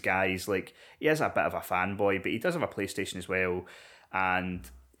one of these guys, like, he is a bit of a fanboy, but he does have a PlayStation as well, and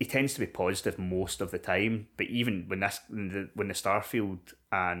he tends to be positive most of the time. But even when the Starfield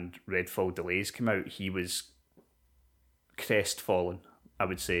and Redfall delays came out, he was crestfallen, I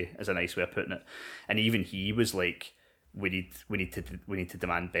would say, is a nice way of putting it. And even he was like, we need to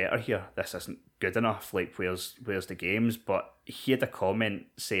demand better here. This isn't good enough. Like, where's the games? But he had a comment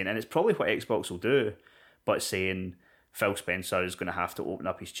saying, and it's probably what Xbox will do, but saying Phil Spencer is going to have to open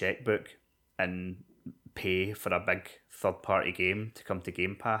up his checkbook and pay for a big third-party game to come to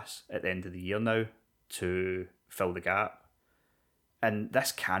Game Pass at the end of the year now to fill the gap. And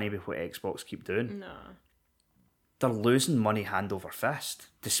this can't be what Xbox keep doing. No. They're losing money hand over fist,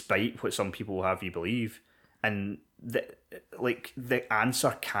 despite what some people will have you believe. And the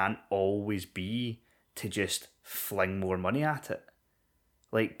answer can't always be to just fling more money at it.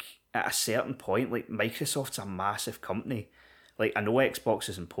 Like, at a certain point, like, Microsoft's a massive company. Like, I know Xbox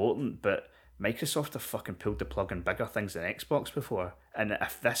is important, but Microsoft have fucking pulled the plug on bigger things than Xbox before. And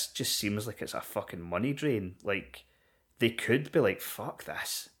if this just seems like it's a fucking money drain, like, they could be like, fuck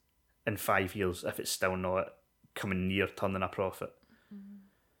this in 5 years if it's still not coming near turning a profit.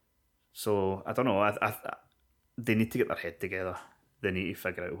 So, I don't know. They need to get their head together. They need to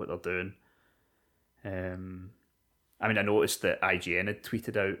figure out what they're doing. I mean, I noticed that IGN had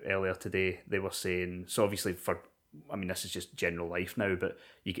tweeted out earlier today. They were saying, so obviously this is just general life now, but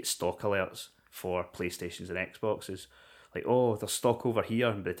you get stock alerts for PlayStations and Xboxes. Like, oh, there's stock over here,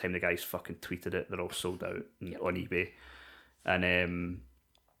 and by the time the guys fucking tweeted it, they're all sold out on eBay. And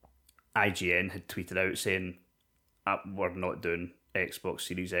IGN had tweeted out saying, we're not doing Xbox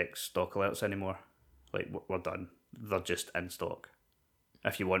Series X stock alerts anymore. Like, we're done. They're just in stock.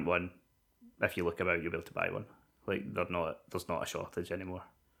 If you want one, if you look about, you'll be able to buy one. Like, there's not a shortage anymore.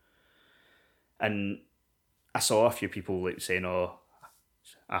 And I saw a few people like saying, oh,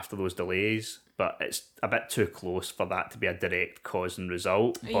 after those delays, but it's a bit too close for that to be a direct cause and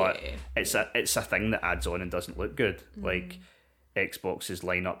result. But it's a thing that adds on and doesn't look good. Like, Xbox's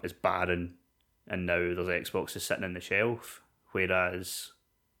lineup is barren, and now there's Xboxes sitting on the shelf, whereas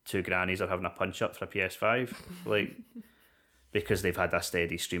two grannies are having a punch up for a PS5. Like, because they've had a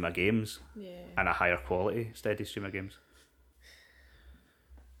steady stream of games and a higher quality steady stream of games.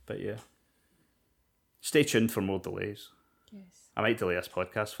 But yeah, stay tuned for more delays. Yes. I might delay this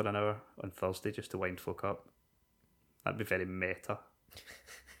podcast for an hour on Thursday just to wind folk up. That'd be very meta.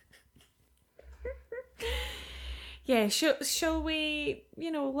 Yeah, shall we,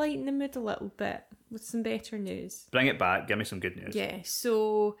 lighten the mood a little bit with some better news? Bring it back. Give me some good news. Yeah,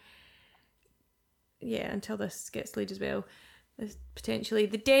 so, until this gets laid as well, potentially,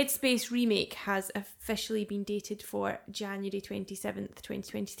 the Dead Space remake has officially been dated for January 27th,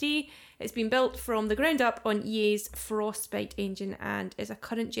 2023. It's been built from the ground up on EA's Frostbite engine and is a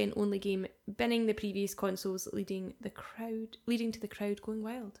current-gen only game, binning the previous consoles, leading to the crowd going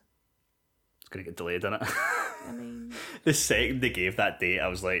wild. It's going to get delayed, isn't it? I mean... The second they gave that date, I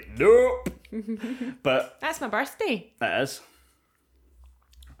was like, nope! But... That's my birthday. It is.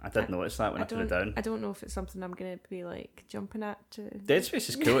 I did notice that when I put it down. I don't know if it's something I'm going to be, jumping at. Dead Space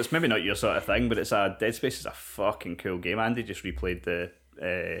is cool. It's maybe not your sort of thing, but Dead Space is a fucking cool game. Andy just replayed the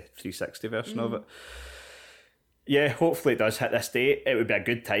 360 version of it. Yeah, hopefully it does hit this date. It would be a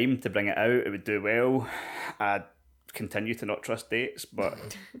good time to bring it out. It would do well. I continue to not trust dates,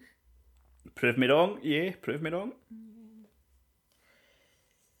 but prove me wrong. Yeah, prove me wrong.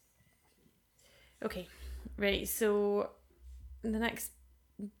 Okay, right, so the next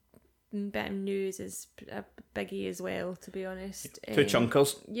bit of news is a biggie as well, to be honest. Two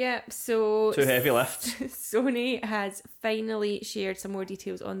chunkers. Yeah, so... Two heavy lifts. Sony has finally shared some more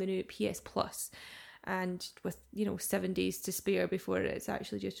details on the new PS Plus, and with, 7 days to spare before it's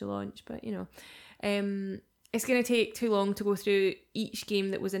actually due to launch, but, it's going to take too long to go through each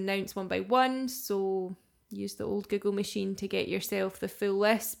game that was announced one by one, so use the old Google machine to get yourself the full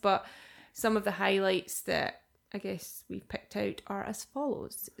list, but some of the highlights that I guess we've picked out are as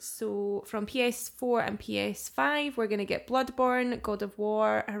follows. So from PS4 and PS5, we're going to get Bloodborne, God of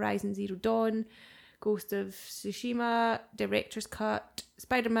War, Horizon Zero Dawn, Ghost of Tsushima, Director's Cut,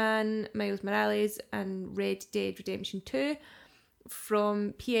 Spider-Man, Miles Morales, and Red Dead Redemption 2.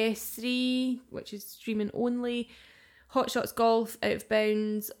 From PS3, which is streaming only, Hot Shots Golf, Out of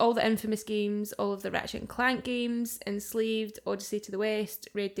Bounds, all the Infamous games, all of the Ratchet & Clank games, Enslaved, Odyssey to the West,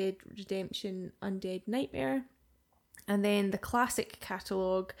 Red Dead Redemption, Undead Nightmare. And then the classic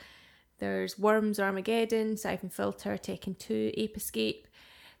catalogue, there's Worms Armageddon, Siphon Filter, Tekken 2, Ape Escape.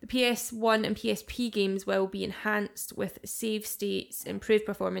 The PS1 and PSP games will be enhanced with save states, improved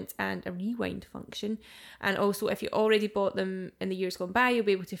performance and a rewind function. And also, if you already bought them in the years gone by, you'll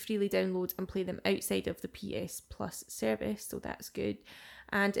be able to freely download and play them outside of the PS Plus service, so that's good.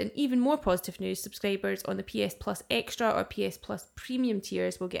 And in even more positive news, subscribers on the PS Plus Extra or PS Plus Premium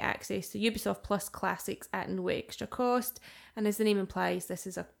tiers will get access to Ubisoft Plus Classics at no extra cost. And as the name implies, this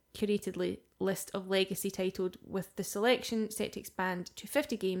is a curated list of legacy titles, with the selection set to expand to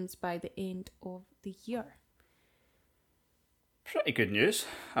 50 games by the end of the year. Pretty good news,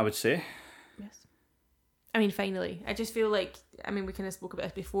 I would say. Yes. I mean, finally. I just feel like, we kind of spoke about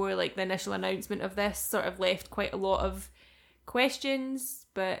this before, the initial announcement of this sort of left quite a lot of questions,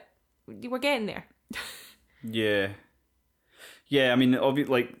 but we're getting there. Yeah,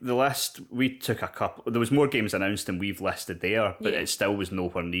 obviously, the list, we took a couple, there was more games announced than we've listed there, but it still was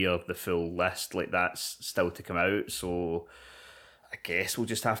nowhere near the full list. That's still to come out, so I guess we'll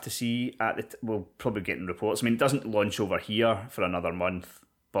just have to see. We'll probably get reports. I mean, it doesn't launch over here for another month,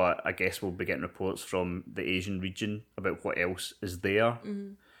 but I guess we'll be getting reports from the Asian region about what else is there,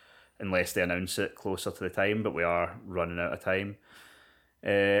 unless they announce it closer to the time. But we are running out of time.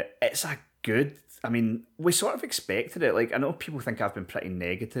 It's a good. I mean, we sort of expected it. Like, I know people think I've been pretty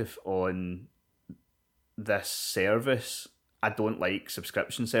negative on this service. I don't like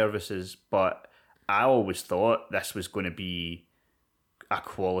subscription services, but I always thought this was going to be a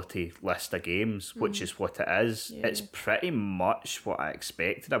quality list of games, which is what it is. Yeah. It's pretty much what I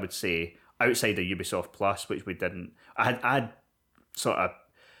expected, I would say, outside of Ubisoft Plus, which we didn't. I had sort of.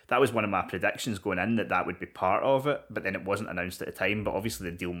 That was one of my predictions going in, that would be part of it, but then it wasn't announced at the time. But obviously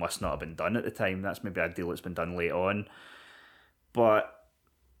the deal must not have been done at the time. That's maybe a deal that's been done late on. But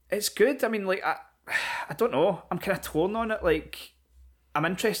it's good. I mean, like, I don't know. I'm kind of torn on it. Like, I'm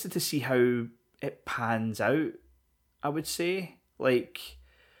interested to see how it pans out, I would say. Like,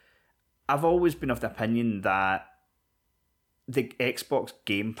 I've always been of the opinion that the Xbox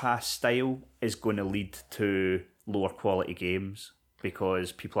Game Pass style is going to lead to lower quality games,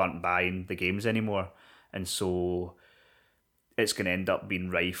 because people aren't buying the games anymore, and so it's going to end up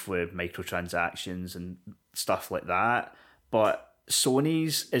being rife with microtransactions and stuff like that. But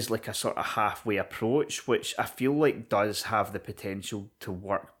Sony's is like a sort of halfway approach, which I feel like does have the potential to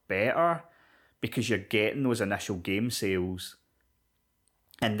work better, because you're getting those initial game sales,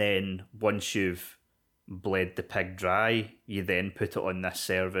 and then once you've bled the pig dry, you then put it on this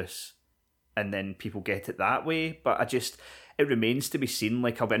service, and then people get it that way. But it remains to be seen.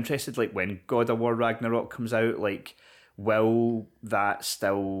 Like, I'm interested, like, when God of War Ragnarok comes out, like, will that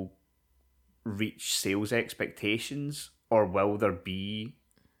still reach sales expectations, or will there be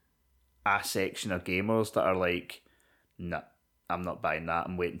a section of gamers that are like, nah, I'm not buying that,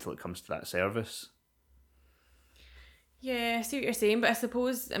 I'm waiting until it comes to that service? Yeah, I see what you're saying, but I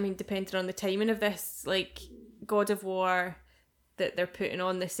suppose, I mean, depending on the timing of this, like, God of War that they're putting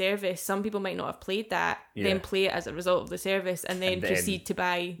on the service, some people might not have played that, then play it as a result of the service, and then proceed to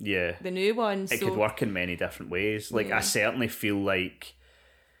buy the new one. It could work in many different ways. Like, I certainly feel like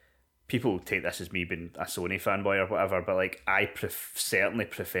people take this as me being a Sony fanboy or whatever, but like, I certainly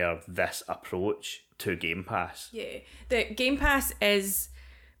prefer this approach to Game Pass. Yeah, the Game Pass is,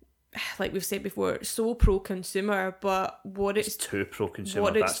 like we've said before, so pro-consumer, but what it's too pro-consumer.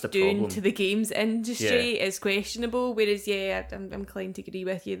 What that's it's the doing problem to the games industry is questionable. Whereas, I'm inclined to agree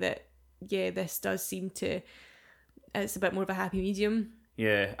with you that this does seem to, it's a bit more of a happy medium.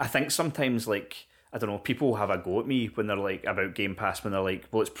 Yeah, I think sometimes, like, I don't know, people have a go at me when they're like about Game Pass, when they're like,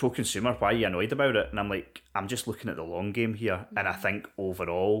 well, it's pro-consumer, why are you annoyed about it? And I'm like, I'm just looking at the long game here, and I think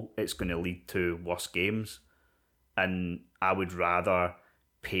overall it's going to lead to worse games, and I would rather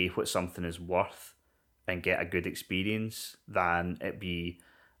pay what something is worth and get a good experience than it be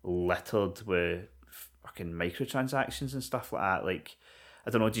littered with fucking microtransactions and stuff like that. Like,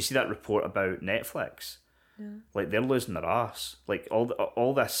 I don't know, do you see that report about Netflix? Yeah. Like, they're losing their ass. Like,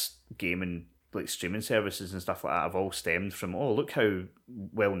 all this gaming, like, streaming services and stuff like that have all stemmed from, oh, look how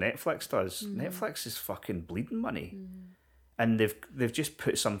well Netflix does. Netflix is fucking bleeding money. And they've just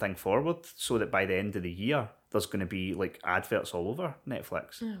put something forward so that by the end of the year there's going to be like adverts all over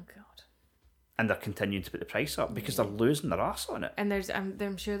Netflix. Oh god! And they're continuing to put the price up because they're losing their ass on it. And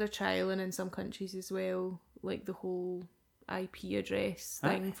I'm sure they're trialing in some countries as well, like the whole IP address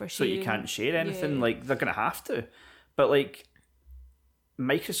thing for sharing. So you can't share anything. Like, they're going to have to, but like,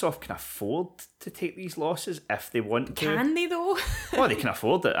 Microsoft can afford to take these losses if they want to. Can they though? Well, they can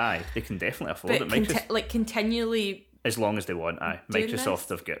afford it. Aye, they can definitely afford it. Like, continually. As long as they want, aye. Microsoft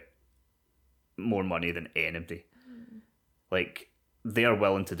have got more money than anybody. Like, they are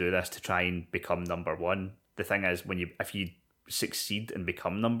willing to do this to try and become number one. The thing is, if you succeed and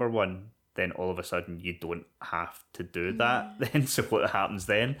become number one, then all of a sudden you don't have to do that. Then, so what happens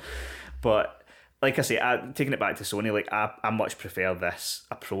then? But like I say, taking it back to Sony, like, I much prefer this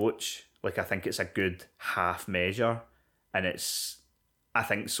approach. Like, I think it's a good half measure, and I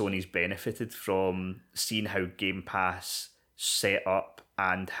think Sony's benefited from seeing how Game Pass set up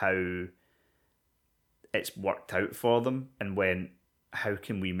and how it's worked out for them, and went, how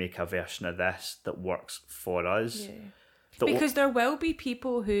can we make a version of this that works for us? Yeah. Because there will be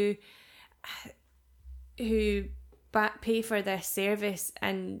people who pay for this service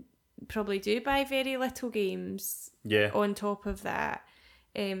and probably do buy very little games on top of that.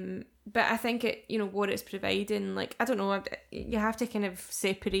 But I think it, what it's providing, like, I don't know, you have to kind of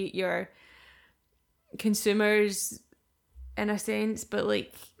separate your consumers in a sense, but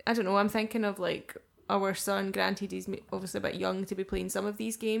like, I don't know, I'm thinking of like our son. Granted, he's obviously a bit young to be playing some of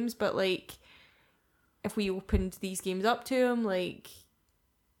these games, but like, if we opened these games up to him, like,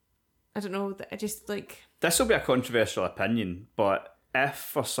 I don't know, I just, like... This will be a controversial opinion, but if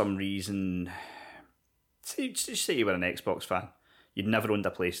for some reason, say you were an Xbox fan, you'd never owned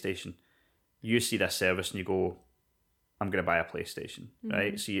a PlayStation, you see this service and you go, I'm going to buy a PlayStation,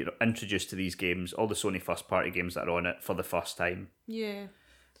 right? So you're introduced to these games, all the Sony first-party games that are on it for the first time. Yeah.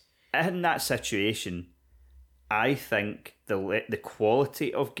 In that situation, I think the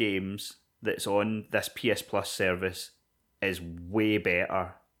quality of games that's on this PS Plus service is way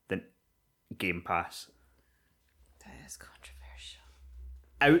better than Game Pass. That is controversial.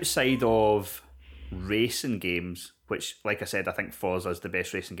 Outside of racing games, which, like I said, I think Forza is the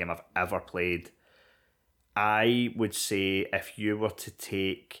best racing game I've ever played, I would say if you were to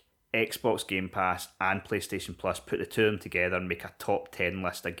take Xbox Game Pass and PlayStation Plus, put the two of them together and make a top 10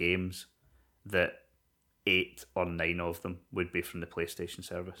 list of games, that 8 or 9 of them would be from the PlayStation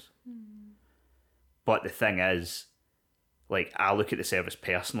service. But the thing is, like, I look at the service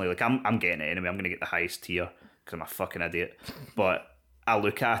personally, like, I'm getting it anyway, I'm going to get the highest tier because I'm a fucking idiot, but I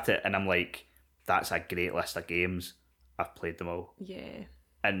look at it and I'm like, that's a great list of games, I've played them all. Yeah.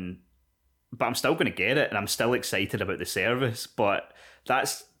 But I'm still going to get it, and I'm still excited about the service. But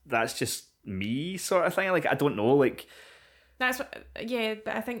that's just me sort of thing. Like, I don't know. Like, that's what. Yeah,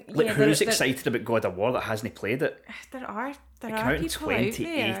 but I think. Like, yeah, who's excited about God of War that hasn't played it? There are It came out in people out there.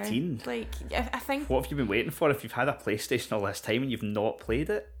 2018. Like, I think. What have you been waiting for if you've had a PlayStation all this time and you've not played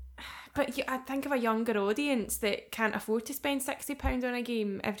it? But I think of a younger audience that can't afford to spend £60 on a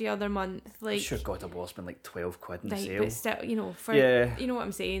game every other month. Like, I'm sure God of War's been like £12 in the like, sale. but still, you know what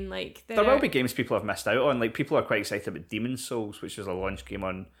I'm saying. Like, There will be games people have missed out on. Like, people are quite excited about Demon's Souls, which is a launch game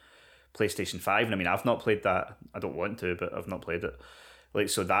on PlayStation 5. And I mean, I've not played that. I don't want to, but I've not played it. Like,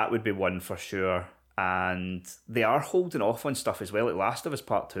 so that would be one for sure. And they are holding off on stuff as well. Like, Last of Us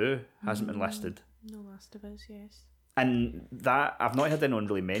Part 2 hasn't been listed. No Last of Us, yes. And that, I've not heard anyone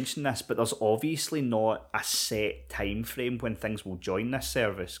really mention this, but there's obviously not a set time frame when things will join this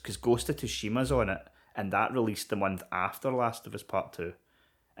service, because Ghost of Tsushima's on it, and that released the month after Last of Us Part 2,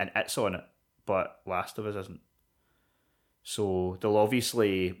 and it's on it, but Last of Us isn't. So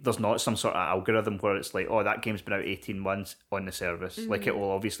there's not some sort of algorithm where it's like, oh, that game's been out 18 months on the service. Like, it will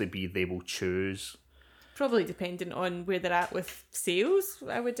obviously be, they will choose. Probably depending on where they're at with sales,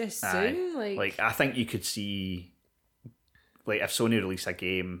 I would assume. Like, I think you could see, like, if Sony release a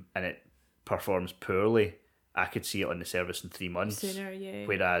game and it performs poorly, I could see it on the service in 3 months. Sooner, yeah.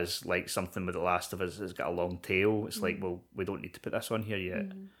 Whereas, like, something with The Last of Us has got a long tail. It's like, well, we don't need to put this on here yet.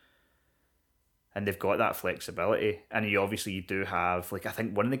 And they've got that flexibility. And you do have, like, I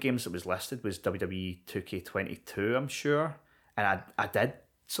think one of the games that was listed was WWE 2K22, I'm sure. And I did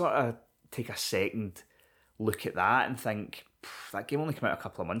sort of take a second look at that and think, that game only came out a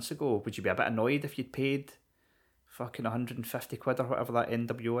couple of months ago. Would you be a bit annoyed if you'd paid fucking 150 quid or whatever that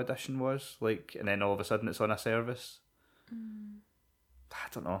NWO edition was, like, and then all of a sudden it's on a service? I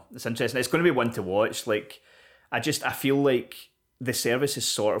don't know, it's interesting. It's going to be one to watch. Like, I feel like the service is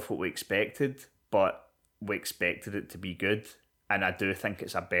sort of what we expected, but we expected it to be good, and I do think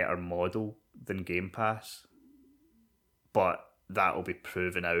it's a better model than Game Pass, but that will be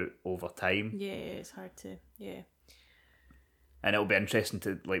proven out over time. Yeah, it's hard to, yeah. And it'll be interesting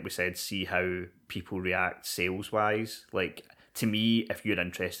to, like we said, see how people react sales-wise. Like, to me, if you're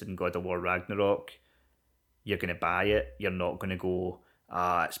interested in God of War Ragnarok, you're going to buy it. You're not going to go,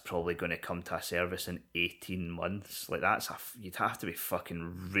 it's probably going to come to a service in 18 months. Like, you'd have to be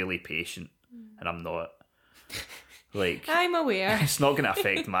fucking really patient, and I'm not. Like, I'm aware. It's not going to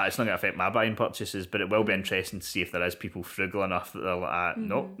affect my buying purchases, but it will be interesting to see if there is people frugal enough that they're like,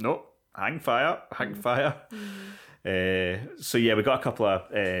 nope, hang fire. So yeah, we got a couple of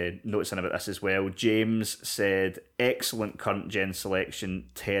notes in about this as well. James said, excellent current gen selection,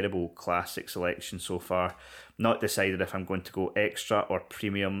 terrible classic selection so far. Not decided if I'm going to go extra or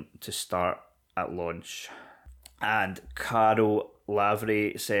premium to start at launch. And Caro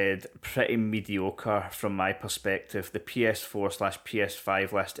Lavery said, pretty mediocre from my perspective. The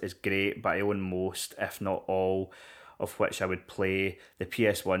PS4/PS5 list is great, but I own most, if not all, of which I would play. The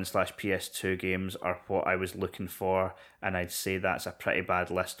PS1/PS2 games are what I was looking for, and I'd say that's a pretty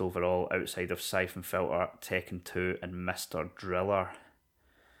bad list overall outside of Siphon Filter, Tekken 2 and Mr. Driller.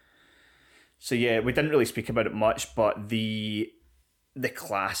 So yeah, we didn't really speak about it much, but the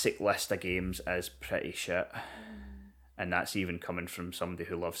classic list of games is pretty shit. And that's even coming from somebody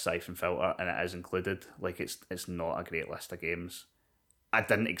who loves Siphon Filter, and it is included. Like, it's not a great list of games. I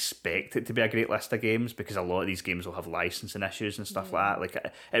didn't expect it to be a great list of games, because a lot of these games will have licensing issues and stuff like that.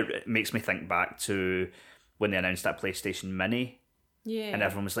 Like, it makes me think back to when they announced that PlayStation Mini, Yeah. And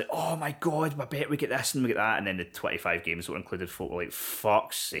everyone was like, oh my god, I bet we get this and we get that. And then the 25 games that were included, folk were like,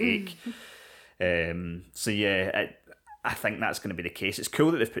 fuck's sake. So yeah, I think that's going to be the case. It's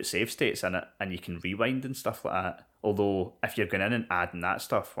cool that they've put save states in it and you can rewind and stuff like that. Although, if you're going in and adding that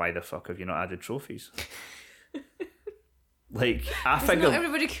stuff, why the fuck have you not added trophies? Like, I figured... Not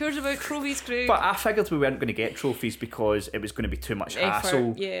everybody cares about trophies, Craig. But I figured we weren't going to get trophies because it was going to be too much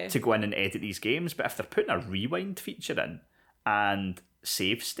hassle to go in and edit these games. But if they're putting a rewind feature in and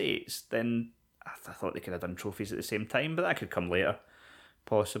save states, then I thought they could have done trophies at the same time, but that could come later,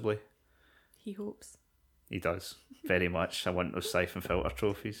 possibly. He hopes. He does, very much. I want those siphon filter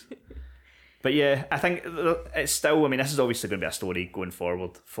trophies. But yeah, I think it's still, I mean, this is obviously going to be a story going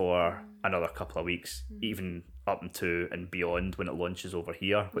forward for another couple of weeks, even up into and beyond when it launches over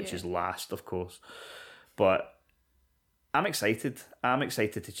here, which is last, of course. But I'm excited. I'm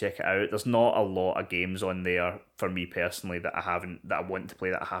excited to check it out. There's not a lot of games on there for me personally that I want to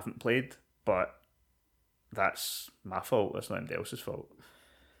play that I haven't played, but that's my fault. That's not anybody else's fault.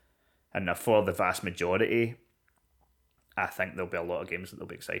 And for the vast majority, I think there'll be a lot of games that they'll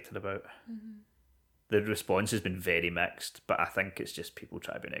be excited about. Mm-hmm. The response has been very mixed, but I think it's just people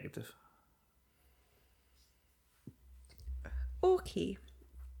try to be negative. Okay.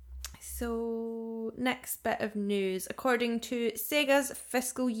 So, next bit of news. According to Sega's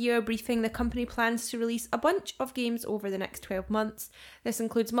fiscal year briefing, the company plans to release a bunch of games over the next 12 months. This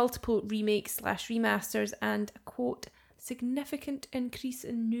includes multiple remakes/remasters and a quote, significant increase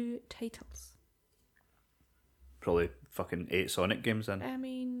in new titles. Probably fucking 8 Sonic games then. I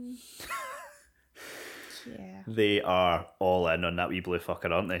mean... yeah. They are all in on that wee blue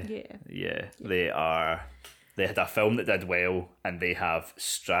fucker, aren't they? Yeah. They are... They had a film that did well, and they have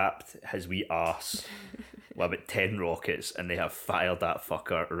strapped his wee arse with about 10 rockets, and they have fired that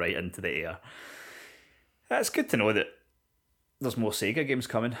fucker right into the air. It's good to know that there's more Sega games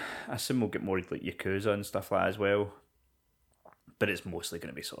coming. I assume we'll get more like Yakuza and stuff like that as well. But it's mostly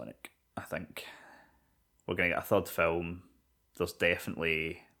going to be Sonic, I think. We're going to get a third film. There's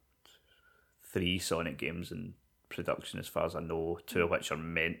definitely 3 Sonic games in production as far as I know, 2 of which are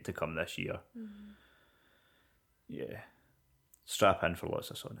meant to come this year. Mm-hmm. Yeah. Strap in for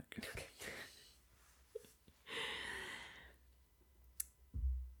lots of Sonic. Okay.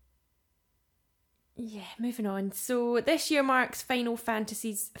 Yeah, moving on. So this year marks Final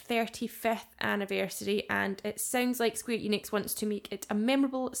Fantasy's 35th anniversary, and it sounds like Square Enix wants to make it a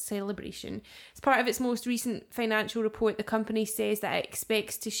memorable celebration. As part of its most recent financial report, the company says that it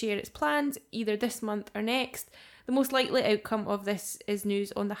expects to share its plans either this month or next. The most likely outcome of this is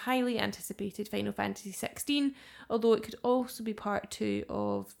news on the highly anticipated Final Fantasy XVI, although it could also be part 2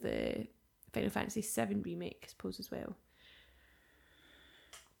 of the Final Fantasy VII remake, I suppose, as well.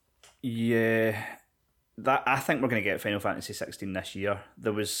 Yeah, I think we're going to get Final Fantasy XVI this year.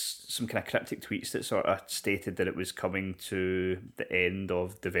 There was some kind of cryptic tweets that sort of stated that it was coming to the end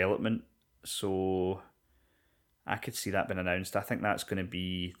of development, so I could see that being announced. I think that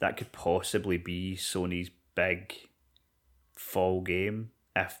could possibly be Sony's big fall game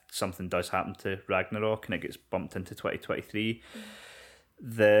if something does happen to Ragnarok and it gets bumped into 2023.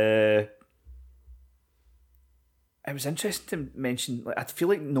 It was interesting to mention, I feel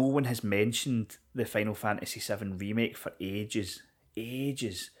like no one has mentioned the Final Fantasy VII remake for ages.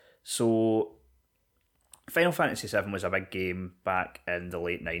 So Final Fantasy VII was a big game back in the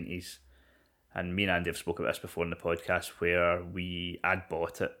late 90s, and me and Andy have spoken about this before in the podcast, where I'd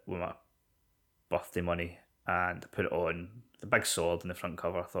bought it with my birthday money and put it on, the big sword in the front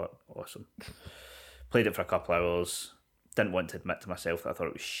cover. I thought, awesome. Played it for a couple hours, didn't want to admit to myself that I thought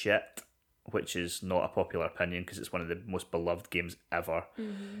it was shit, which is not a popular opinion because it's one of the most beloved games ever.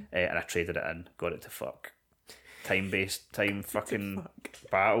 Mm-hmm. And I traded it in, got it to fuck. Time fucking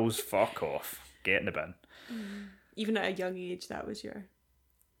battles, fuck off. Get in the bin. Mm. Even at a young age, that was your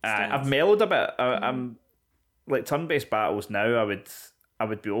I've mellowed a bit. I'm like turn-based battles now I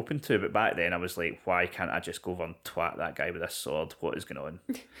would be open to, but back then I was like, why can't I just go over and twat that guy with this sword? What is going on?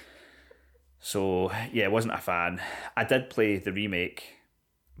 So yeah, wasn't a fan. I did play the remake,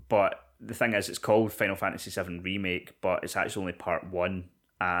 but the thing is, it's called Final Fantasy VII Remake, but it's actually only part 1,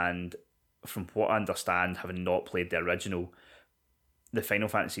 and from what I understand, having not played the original, the Final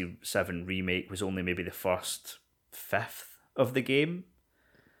Fantasy VII Remake was only maybe the first fifth of the game,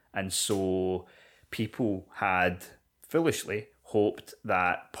 and so people had, foolishly, hoped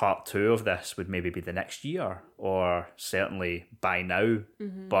that part 2 of this would maybe be the next year, or certainly by now,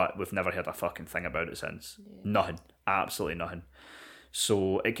 but we've never heard a fucking thing about it since. Yeah. Nothing. Absolutely nothing.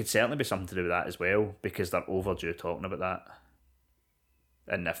 So it could certainly be something to do with that as well, because they're overdue talking about that.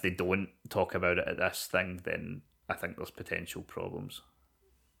 And if they don't talk about it at this thing, then I think there's potential problems.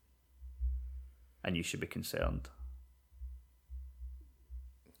 And you should be concerned.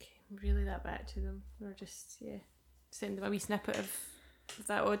 Okay, relay that back to them. Or just, send them a wee snippet of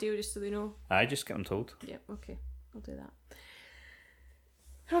that audio just so they know. I just get them told. Yep, okay. I'll do that.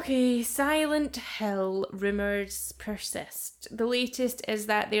 Okay, Silent Hill rumours persist. The latest is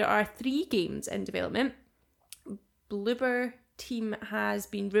that there are 3 games in development. Bloober Team has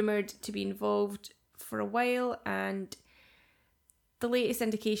been rumoured to be involved for a while, and the latest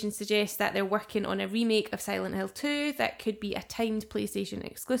indications suggest that they're working on a remake of Silent Hill 2 that could be a timed PlayStation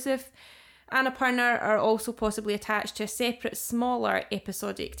exclusive. Annapurna are also possibly attached to a separate, smaller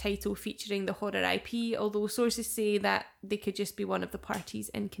episodic title featuring the horror IP, although sources say that they could just be one of the parties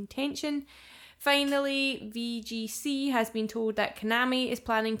in contention. Finally, VGC has been told that Konami is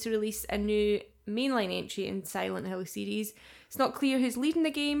planning to release a new mainline entry in Silent Hill series. It's not clear who's leading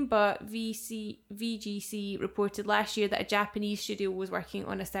the game, but VGC reported last year that a Japanese studio was working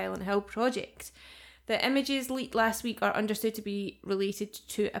on a Silent Hill project. The images leaked last week are understood to be related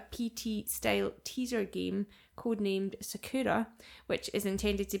to a PT-style teaser game codenamed Sakura, which is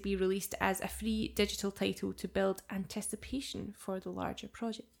intended to be released as a free digital title to build anticipation for the larger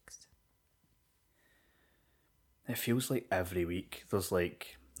projects. It feels like every week there's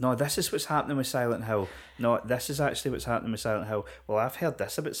like, no, this is what's happening with Silent Hill. No, this is actually what's happening with Silent Hill. Well, I've heard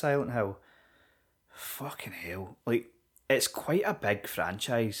this about Silent Hill. Fucking hell. Like, it's quite a big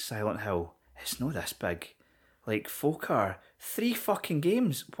franchise, Silent Hill. It's not this big. Like, folk are 3 fucking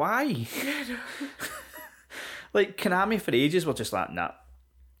games. Why? Like, Konami for ages were just like, nah,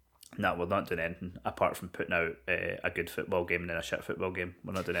 we're not doing anything apart from putting out a good football game and then a shit football game.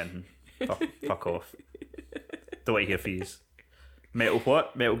 We're not doing anything. Fuck off. Don't want to hear fees. Metal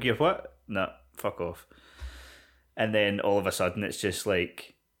what? Metal Gear what? Nah, fuck off. And then all of a sudden it's just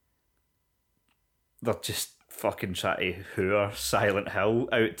like, they're just fucking try to whore Silent Hill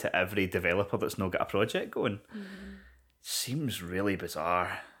out to every developer that's not got a project going. Seems really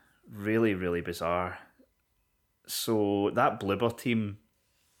bizarre. Really, really bizarre. So that Bloober Team,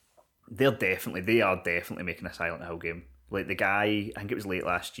 they are definitely making a Silent Hill game. Like the guy, I think it was late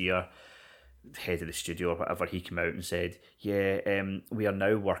last year, head of the studio or whatever, he came out and said, we are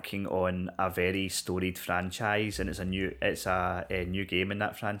now working on a very storied franchise, and it's a new game in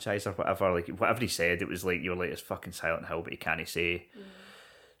that franchise or whatever. Like whatever he said, it was like, you were like, it's fucking Silent Hill, but you can't say.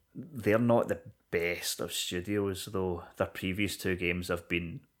 They're not the best of studios though. Their previous 2 games have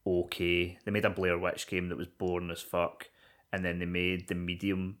been okay. They made a Blair Witch game that was boring as fuck, and then they made The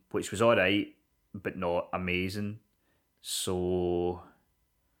Medium, which was alright but not amazing. So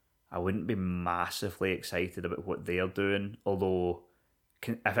I wouldn't be massively excited about what they're doing, although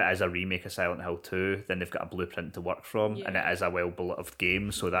if it is a remake of Silent Hill 2, then they've got a blueprint to work from, and it is a well-beloved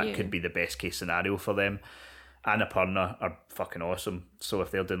game, so that could be the best case scenario for them. Annapurna are fucking awesome, so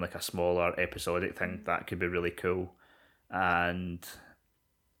if they're doing like a smaller episodic thing, that could be really cool. And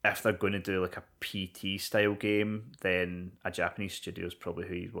if they're going to do like a PT-style game, then a Japanese studio is probably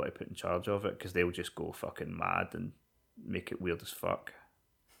who you'd want to put in charge of it, because they'll just go fucking mad and make it weird as fuck.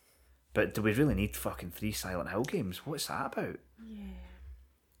 But do we really need fucking 3 Silent Hill games? What's that about? Yeah.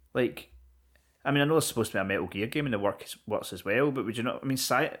 Like, I mean, I know it's supposed to be a Metal Gear game and it works as well, but would you not? I mean,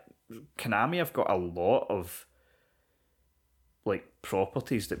 Konami have got a lot of like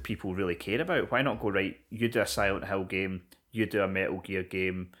properties that people really care about. Why not go, right, you do a Silent Hill game, you do a Metal Gear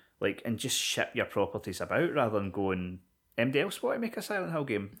game, like, and just ship your properties about rather than going, anybody else want to make a Silent Hill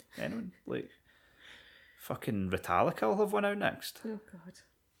game? Anyone? Like, fucking Retallica will have one out next. Oh, God.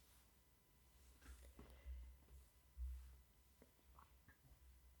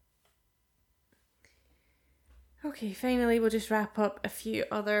 Okay, finally, we'll just wrap up a few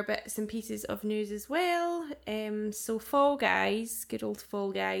other bits and pieces of news as well. So Fall Guys, good old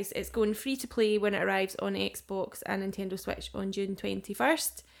Fall Guys, it's going free to play when it arrives on Xbox and Nintendo Switch on June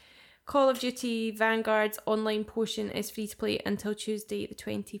 21st. Call of Duty Vanguard's online portion is free to play until Tuesday the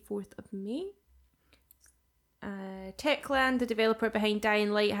 24th of May. Techland, the developer behind Dying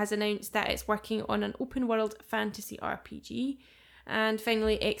Light, has announced that it's working on an open-world fantasy RPG. And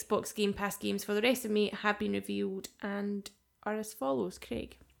finally, Xbox Game Pass games for the rest of May have been revealed and are as follows.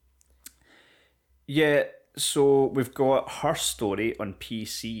 Craig? Yeah, so we've got Her Story on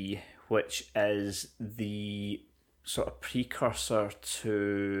PC, which is the sort of precursor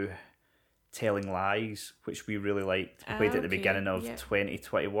to Telling Lies, which we really liked. We played at the beginning of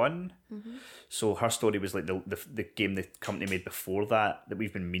 2021. Mm-hmm. So Her Story was like the game the company made before that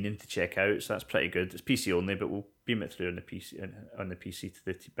we've been meaning to check out. So that's pretty good. It's PC only, but we'll beam it through on the PC to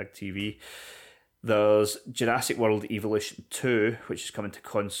the big TV. There's Jurassic World Evolution 2, which is coming to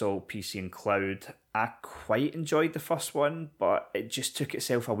console, PC and cloud. I quite enjoyed the first one, but it just took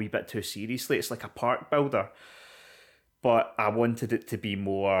itself a wee bit too seriously. It's like a park builder. But I wanted it to be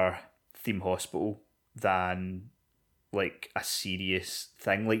more Theme Hospital than like a serious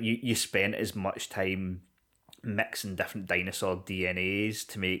thing. Like you spent as much time mixing different dinosaur DNAs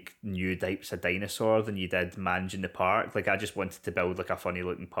to make new types of dinosaur than you did managing the park. Like I just wanted to build like a funny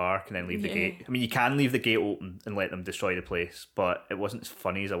looking park and then leave the gate. I mean, you can leave the gate open and let them destroy the place, but it wasn't as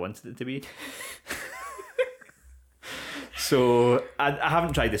funny as I wanted it to be. So I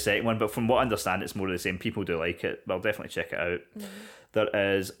haven't tried the second one, but from what I understand, it's more of the same. People do like it, but I'll definitely check it out. There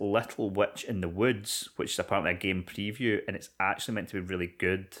is Little Witch in the Woods, which is apparently a game preview, and it's actually meant to be really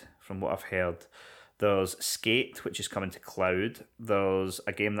good from what I've heard. There's Skate, which is coming to cloud. There's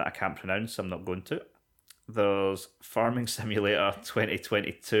a game that I can't pronounce, so I'm not going to. There's Farming Simulator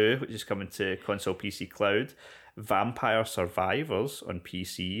 2022, which is coming to console, PC, cloud. Vampire Survivors on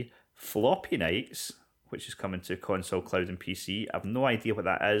PC. Floppy Nights, which is coming to console, cloud, and PC. I have no idea what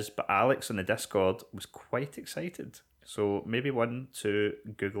that is, but Alex on the Discord was quite excited. So maybe one to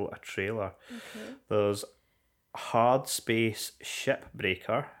Google a trailer. Okay. There's Hard Space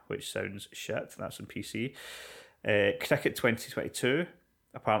Shipbreaker, which sounds shit. That's on PC. Cricket 2022,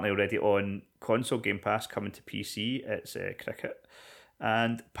 apparently already on console, Game Pass, coming to PC. It's Cricket.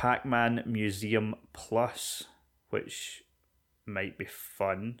 And Pac-Man Museum Plus, which might be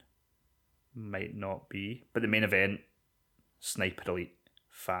fun. Might not be, but the main event, Sniper Elite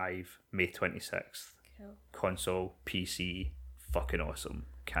 5, May 26th. Cool. Console, PC, fucking awesome.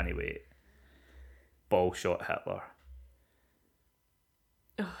 Can't wait. Ball Shot Hitler.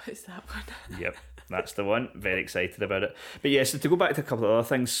 Oh, it's that one. Yep, that's the one. Very excited about it. But yeah, so to go back to a couple of other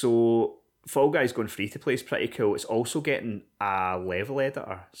things, so Fall Guys going free to play is pretty cool. It's also getting a level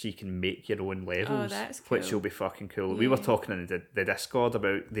editor, so you can make your own levels, that's cool. Which will be fucking cool. Yeah. We were talking in the Discord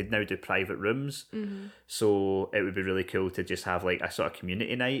about they'd now do private rooms, so it would be really cool to just have like a sort of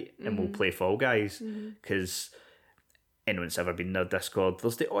community night and we'll play Fall Guys, because anyone's ever been in our Discord,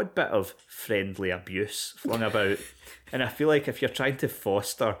 there's the odd bit of friendly abuse flung about, and I feel like if you're trying to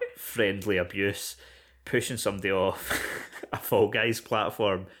foster friendly abuse, pushing somebody off a Fall Guys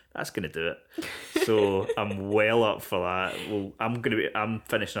platform, that's going to do it. So I'm well up for that. Well, I'm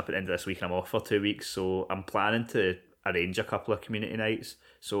finishing up at the end of this week and I'm off for 2 weeks, so I'm planning to arrange a couple of community nights.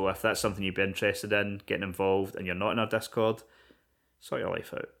 So if that's something you'd be interested in, getting involved, and you're not in our Discord, sort your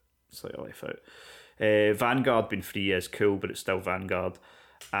life out. Vanguard being free is cool, but it's still Vanguard.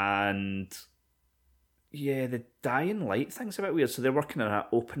 And yeah, the Dying Light thing's a bit weird. So they're working on an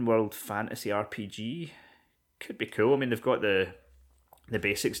open world fantasy RPG. Could be cool. I mean, they've got the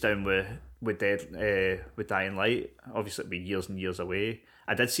basics down with Dying Light. Obviously, it'll be years and years away.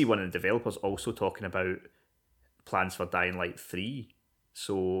 I did see one of the developers also talking about plans for Dying Light 3.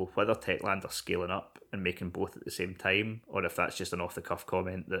 So whether Techland are scaling up and making both at the same time, or if that's just an off-the-cuff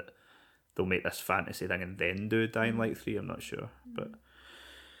comment that they'll make this fantasy thing and then do Dying Light 3, I'm not sure. But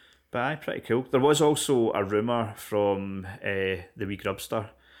aye, pretty cool. There was also a rumour from the wee Grubster.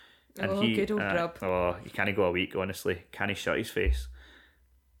 And good old Grub. Oh, you can't go a week, honestly. Can't he shut his face?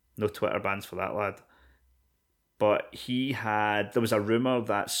 No Twitter bans for that lad. But there was a rumour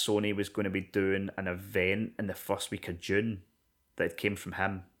that Sony was going to be doing an event in the first week of June that came from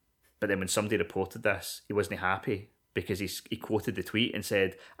him. But then when somebody reported this, he wasn't happy because he quoted the tweet and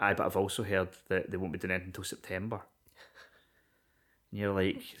said, aye, but I've also heard that they won't be doing anything until September. And you're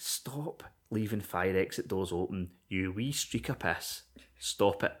like, stop leaving fire exit doors open, you wee streak of piss.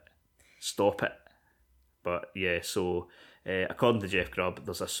 Stop it. But yeah, so according to Jeff Grubb,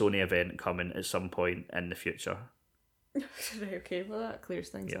 there's a Sony event coming at some point in the future. Right, okay, well that clears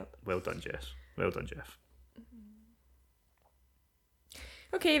things up. Well done, Jeff.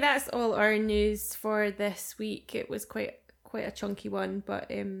 Okay, that's all our news for this week. It was quite a chunky one, but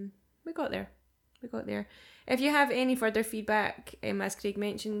we got there. If you have any further feedback, as Craig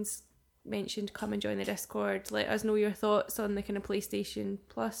mentioned, come and join the Discord. Let us know your thoughts on the kind of PlayStation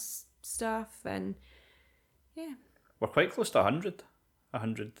Plus stuff, and yeah. We're quite close to 100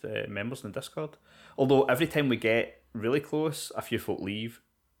 members in the Discord. Although every time we get really close, a few folk leave.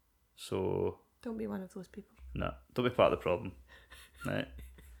 So don't be one of those people. No, don't be part of the problem. Right.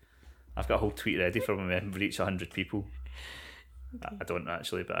 I've got a whole tweet ready for when we reach 100 people. Okay. I don't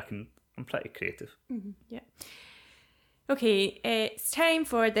actually, but I'm pretty creative. Yeah. Okay, it's time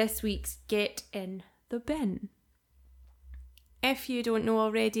for this week's Get in the Bin. If you don't know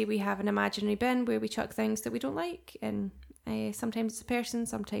already, we have an imaginary bin where we chuck things that we don't like, and sometimes it's a person,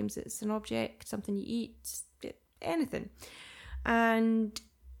 sometimes it's an object, something you eat, anything. And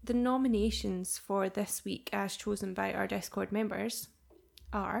the nominations for this week, as chosen by our Discord members,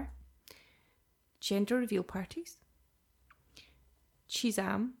 are gender reveal parties,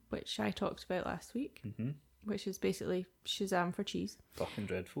 Cheezam, which I talked about last week, which is basically Shazam for cheese. Fucking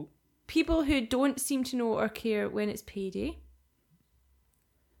dreadful. People who don't seem to know or care when it's payday.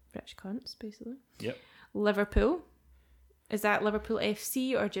 Rich cunts, basically. Yep. Liverpool. Is that Liverpool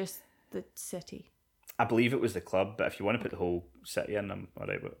FC or just the city? I believe it was the club, but if you want to put the whole city in, I'm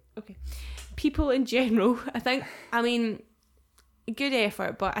alright with it. Okay. People in general, I mean, good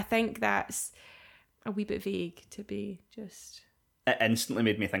effort, but I think that's a wee bit vague to be just... It instantly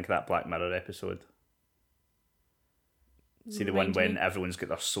made me think of that Black Mirror episode. See the one when everyone's got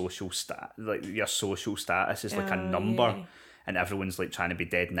their social like your social status is like a number, yeah. and everyone's like trying to be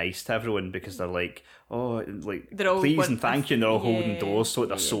dead nice to everyone because they're like, oh, like They're all please and thank you, and they're all holding yeah, doors so that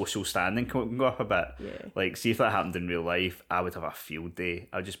their social standing can go up a bit. Yeah. Like, see if that happened in real life, I would have a field day.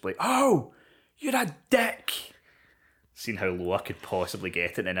 I'd just be like, oh, you're a dick. Seeing how low I could possibly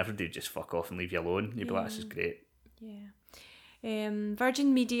get it, and then everybody would just fuck off and leave you alone. You'd be like, this is great. Yeah.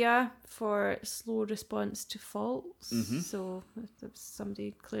 Virgin Media for slow response to faults. So if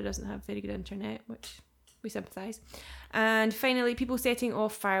somebody clearly doesn't have very good internet, which we sympathise. And finally, people setting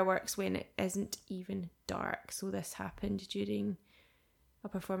off fireworks when it isn't even dark. So this happened during a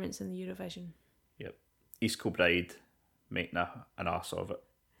performance in the Eurovision. Yep. East Kilbride making an arse of it,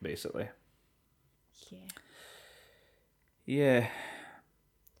 basically. Yeah. Yeah.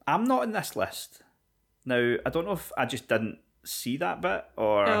 I'm not in this list. Now, I don't know if I just didn't see that bit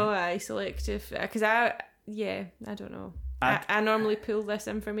or... Oh, aye, selective. Because I don't know. I normally pull this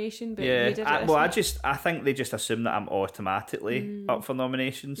information, but yeah, you did it I think they just assume that I'm automatically up for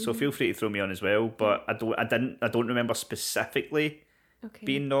nominations. So feel free to throw me on as well. But I don't remember specifically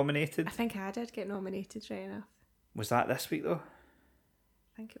being nominated. I think I did get nominated, right enough. Was that this week though?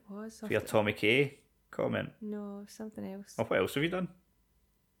 I think it was. For your Tommy K comment? No, something else. Oh, what else have you done?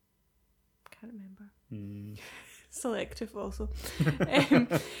 Can't remember. Selective also.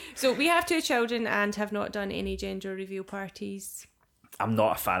 So we have 2 children and have not done any gender reveal parties. I'm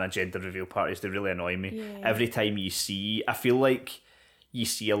not a fan of gender reveal parties. They really annoy me. Yeah. Every time I feel like you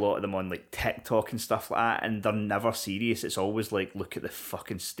see a lot of them on like TikTok and stuff like that, and they're never serious. It's always like, look at the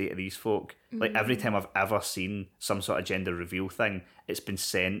fucking state of these folk. Like every time I've ever seen some sort of gender reveal thing, it's been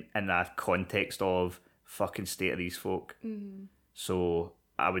sent in a context of fucking state of these folk. So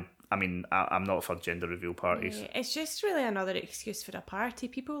I'm not for gender reveal parties. Yeah, it's just really another excuse for a party.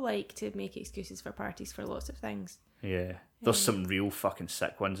 People like to make excuses for parties for lots of things. Yeah. There's some real fucking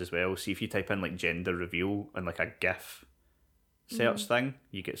sick ones as well. See, if you type in like gender reveal and like a GIF search thing,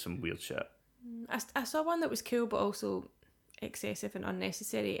 you get some weird shit. I saw one that was cool but also excessive and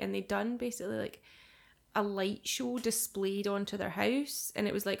unnecessary, and they'd done basically like a light show displayed onto their house, and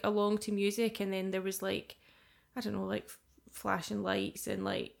it was like along to music, and then there was like, I don't know, like flashing lights and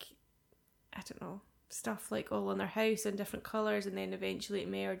like, I don't know, stuff like all on their house in different colours, and then eventually it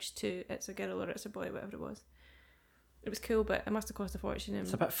merged to It's a Girl or It's a Boy, whatever it was. It was cool, but it must have cost a fortune.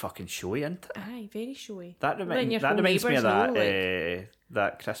 It's a bit fucking showy, isn't it? Aye, very showy. That reminds me of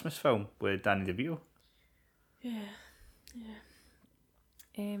that Christmas film with Danny DeVito. Yeah.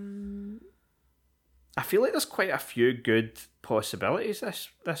 I feel like there's quite a few good possibilities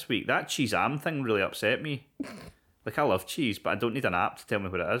this week. That Cheezam thing really upset me. Like, I love cheese, but I don't need an app to tell me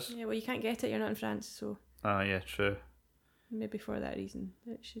what it is. Yeah, well, you can't get it. You're not in France, so... Oh, yeah, true. Maybe for that reason,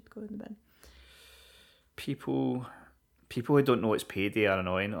 it should go in the bin. People who don't know it's payday are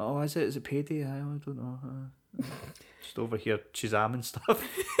annoying. Oh, is it? Is it payday? I don't know. Just over here Shazam and stuff.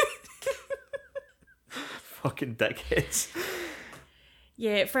 Fucking dickheads.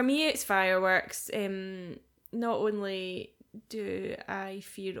 Yeah, for me it's fireworks. Not only do I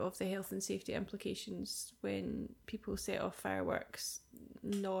fear of the health and safety implications when people set off fireworks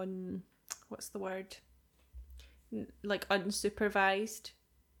what's the word? Like unsupervised.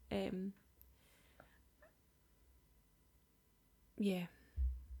 Yeah.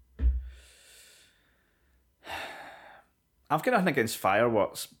 I've got nothing against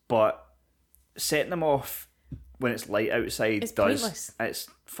fireworks, but setting them off when it's light outside pointless. It's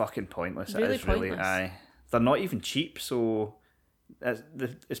fucking pointless. Really it is really. pointless. Aye. They're not even cheap, so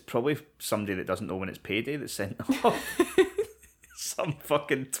it's probably somebody that doesn't know when it's payday that's sent them off. Some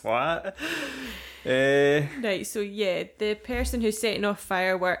fucking twat. Right, so yeah, the person who's setting off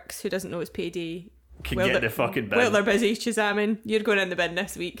fireworks who doesn't know it's payday can get the fucking bin. Well, they're busy Shazamming. You're going in the bin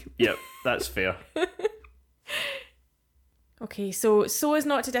this week. Yep, that's fair. Okay, so as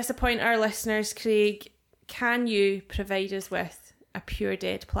not to disappoint our listeners, Craig, can you provide us with a Pure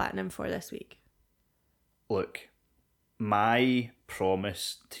Dead Platinum for this week? Look, my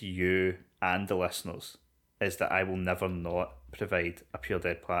promise to you and the listeners is that I will never not provide a Pure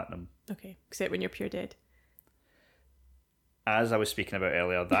Dead Platinum. Okay, except when you're pure dead. As I was speaking about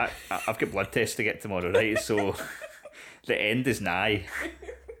earlier, that I've got blood tests to get tomorrow, right? So the end is nigh.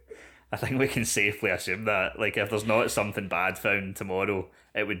 I think we can safely assume that. Like, if there's not something bad found tomorrow,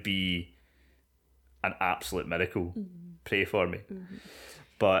 it would be an absolute miracle. Pray for me.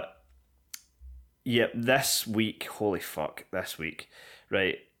 But yeah, this week, holy fuck, this week,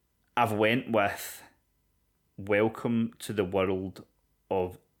 right? I've went with Welcome to the World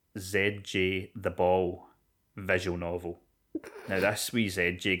of ZJ the Ball visual novel. Now, this wee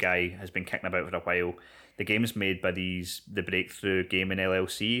ZJ guy has been kicking about for a while. The game's made by the Breakthrough Gaming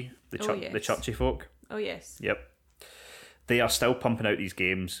LLC, the Churchy folk. Oh, yes. Yep. They are still pumping out these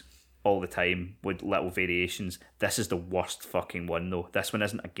games all the time with little variations. This is the worst fucking one, though. This one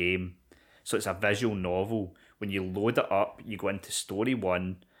isn't a game. So it's a visual novel. When you load it up, you go into story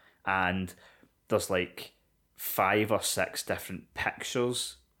 1, and there's like 5 or 6 different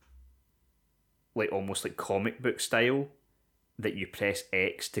pictures, like almost like comic book style, that you press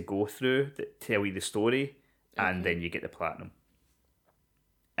X to go through that tell you the story, and then you get the platinum.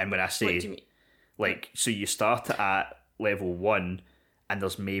 And when I say, What do you mean? like, so you start at level 1, and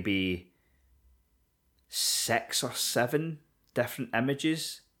there's maybe 6 or 7 different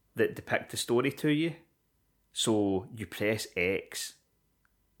images that depict the story to you. So you press X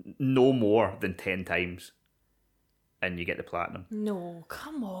no more than 10 times, and you get the platinum. No,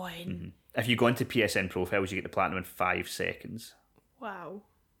 come on. If you go into PSN profiles, you get the platinum in 5 seconds. Wow.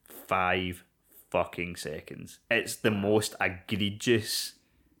 5 fucking seconds. It's the most egregious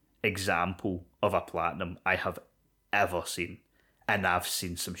example of a platinum I have ever seen. And I've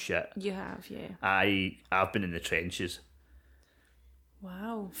seen some shit. You have, yeah. I've been in the trenches.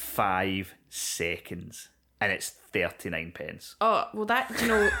 Wow. 5 seconds. And it's 39 pence. Oh, well, that, you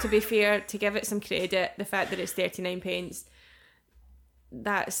know, to be fair, to give it some credit, the fact that it's 39 pence,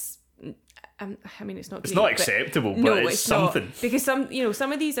 that's, I mean, it's not great. It's not acceptable, but it's something. Not, because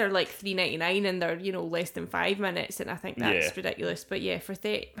some of these are like $3.99 and they're, less than 5 minutes, and I think that's ridiculous. But yeah, for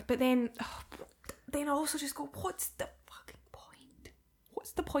 30, but then I also just go, what's the fucking point?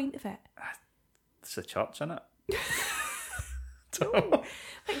 What's the point of it? It's a church, isn't it? No.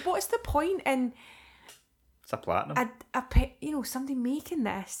 Like, what's the point in... It's a platinum. Somebody making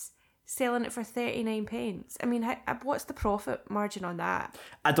this, selling it for 39 pence. I mean, what's the profit margin on that?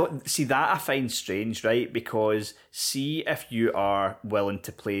 I don't see that. I find strange, right? Because see, if you are willing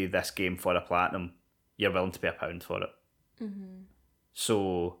to play this game for a platinum, you're willing to pay £1 for it.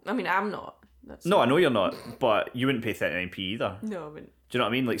 So, I mean, I'm not. No, I know you're not, but you wouldn't pay 39p either. No, I wouldn't. Do you know what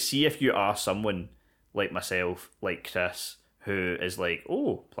I mean? Like, see if you are someone like myself, like Chris, who is like,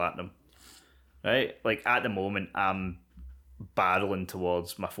 oh, platinum. Right? Like, at the moment, I'm barreling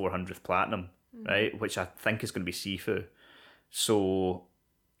towards my 400th platinum, right? Which I think is going to be Sifu. So,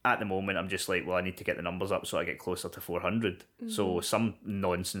 at the moment, I'm just like, well, I need to get the numbers up so I get closer to 400. So, some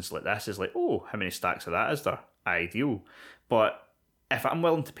nonsense like this is like, oh, how many stacks of that is there? Ideal. But if I'm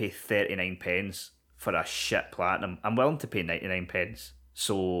willing to pay 39 pence for a shit platinum, I'm willing to pay 99 pence.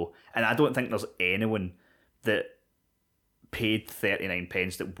 So, and I don't think there's anyone that paid 39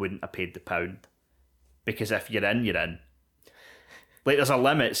 pence that wouldn't have paid the £1. Because if you're in, you're in. Like, there's a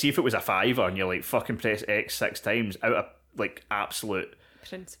limit. See if it was a £5 and you're like, fucking press X 6 times, out of like absolute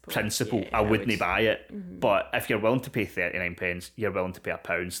principle, yeah, I wouldn't buy it. But if you're willing to pay 39 pence, you're willing to pay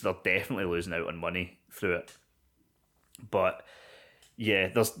 £1. So they're definitely losing out on money through it. But yeah,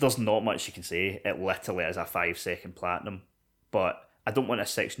 there's not much you can say. It literally is a 5-second platinum. But I don't want this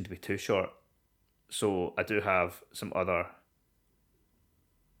section to be too short. So I do have some other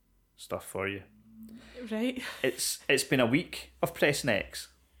stuff for you. Right. It's been a week of pressing X.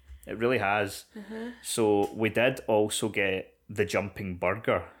 It really has. So we did also get the Jumping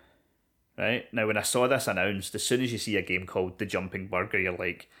Burger. Right? Now, when I saw this announced, as soon as you see a game called the Jumping Burger, you're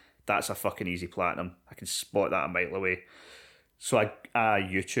like, that's a fucking easy platinum. I can spot that a mile away. So I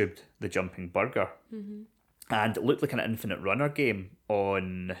YouTubed the Jumping Burger. And it looked like an Infinite Runner game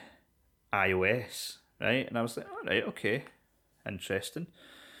on iOS. Right? And I was like, all right, okay. Interesting.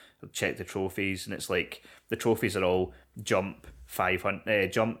 Check the trophies, and it's like the trophies are all jump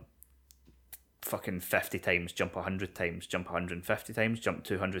 500, jump fucking 50 times, jump 100 times, jump 150 times, jump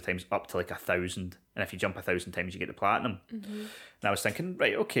 200 times, up to like 1,000. And if you jump 1,000 times, you get the platinum. And I was thinking,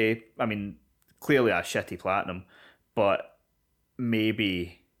 right, okay. I mean, clearly a shitty platinum, but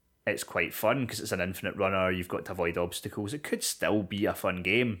maybe it's quite fun because it's an infinite runner. You've got to avoid obstacles. It could still be a fun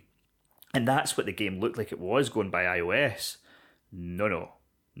game, and that's what the game looked like it was going by iOS. No.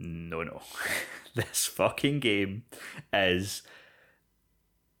 No. This fucking game is...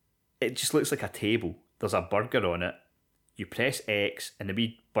 It just looks like a table. There's a burger on it. You press X and the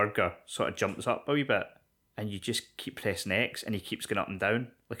wee burger sort of jumps up a wee bit. And you just keep pressing X and he keeps going up and down.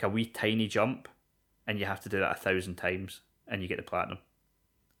 Like a wee tiny jump. And you have to do that 1,000 times. And you get the platinum.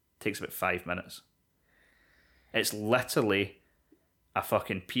 Takes about 5 minutes. It's literally a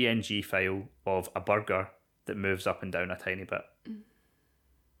fucking PNG file of a burger that moves up and down a tiny bit.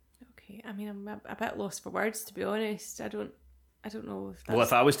 Okay, I mean, I'm a bit lost for words, to be honest. I don't know if that's... Well,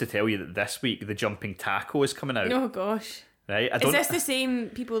 if I was to tell you that this week the jumping taco is coming out, Oh gosh. right? Is this the same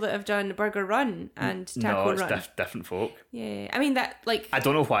people that have done Burger Run and Taco No, it's Run? different folk. Yeah, I mean that like. I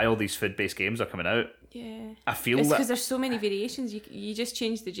don't know why all these food-based games are coming out. Yeah, I feel it's that, because there's so many variations. You just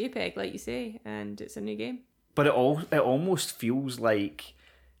change the JPEG, like you say, and it's a new game. but it almost feels like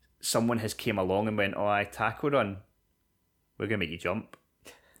someone has came along and went, "Oh, Taco Run, we're gonna make you jump,"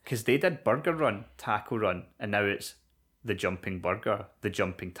 because they did Burger Run, Taco Run, and now it's the jumping burger, the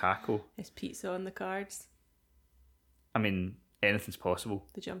jumping taco. Is pizza on the cards? I mean, anything's possible.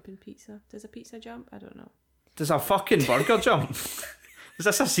 The jumping pizza. Does a pizza jump? I don't know. Does a fucking burger jump? Is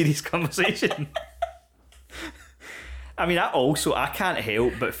this a serious conversation? I mean, I can't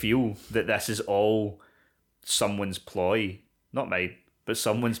help but feel that this is all someone's ploy, not mine, but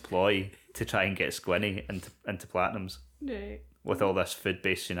someone's ploy to try and get Squinny into platinums No. with all this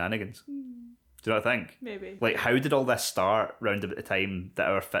food-based shenanigans. Do you not think? Maybe. Like, how did all this start round about the time that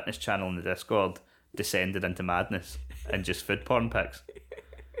our fitness channel in the Discord descended into madness and just food porn pics?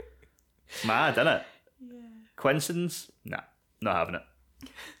 It's mad, isn't it? Yeah. Coincidence? Nah, not having it.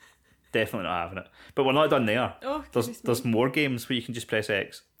 Definitely not having it. But we're not done there. Oh, There's more games where you can just press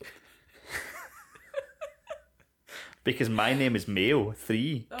X. Because My Name is Mayo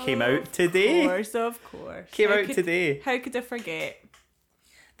 3 came out today. Of course. Came out today. How could I forget?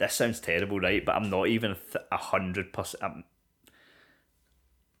 This sounds terrible, right? But I'm not even 100%. I'm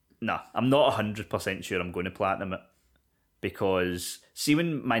not 100% sure I'm going to platinum it. Because, see,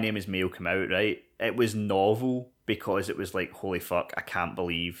 when My Name is Mayo came out, right? It was novel because it was like, holy fuck, I can't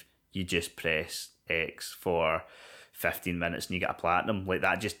believe you just press X for 15 minutes and you get a platinum. Like,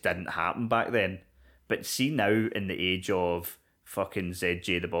 that just didn't happen back then. But see now, in the age of fucking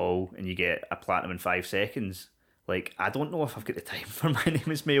ZJ the Ball, and you get a platinum in 5 seconds, like, I don't know if I've got the time for My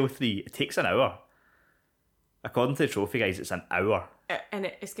Name is Mayo 3. It takes an hour. According to the trophy guys, it's an hour. And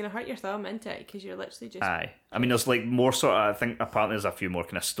it's going to hurt your thumb, isn't it? Because you're literally just... Aye. I mean, there's like more sort of, I think apparently there's a few more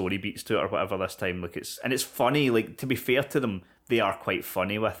kind of story beats to it or whatever this time. Like, it's funny, like, to be fair to them, they are quite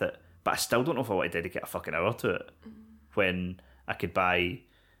funny with it. But I still don't know if I want to dedicate a fucking hour to it. When I could buy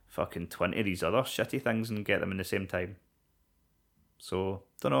fucking 20 of these other shitty things and get them in the same time. So,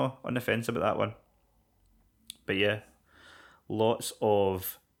 don't know, on the fence about that one. But yeah, lots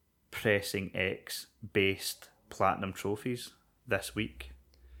of pressing X based platinum trophies this week.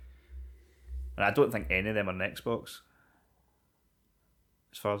 And I don't think any of them are on Xbox,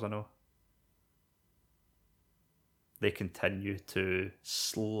 as far as I know. They continue to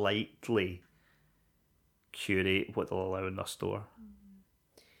slightly curate what they'll allow in their store.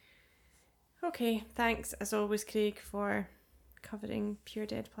 Okay, thanks as always, Craig, for covering Pure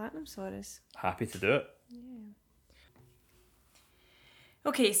Dead Platinum Saurus. Happy to do it.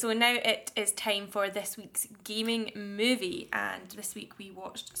 Okay, so now it is time for this week's gaming movie, and this week we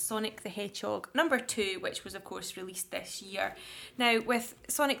watched Sonic the Hedgehog number 2, which was of course released this year. Now, with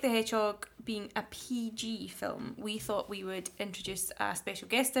Sonic the Hedgehog being a PG film, we thought we would introduce a special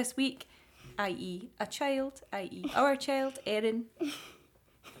guest this week, i.e. a child, i.e. our child, Erin.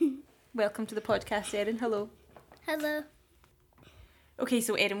 Welcome to the podcast, Erin. Hello. Hello. Okay,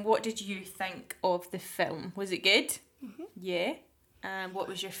 so Erin, what did you think of the film? Was it good? Mm-hmm. Yeah. And what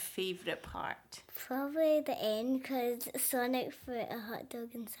was your favourite part? Probably the end, because Sonic put a hot dog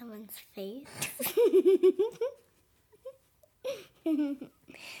in someone's face.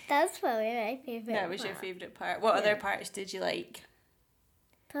 That's probably my favourite That was part. your favourite part. What other parts did you like?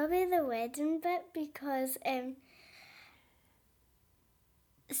 Probably the wedding bit, because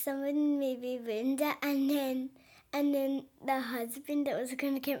someone maybe ruined it, and then the husband that was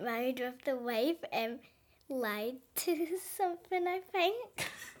going to get married with the wife lied to something, I think.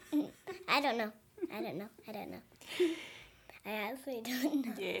 I don't know. I actually don't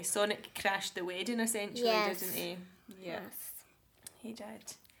know. Yeah, Sonic crashed the wedding essentially, Yes. didn't he? Yeah, Yes. he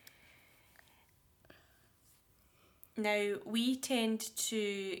did. Now, we tend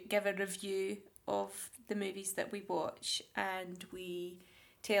to give a review of the movies that we watch, and we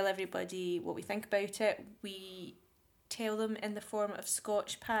tell everybody what we think about it. We tell them in the form of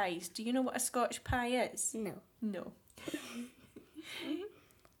Scotch pies. Do you know what a Scotch pie is? No. No.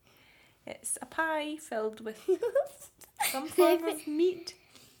 It's a pie filled with some form of meat.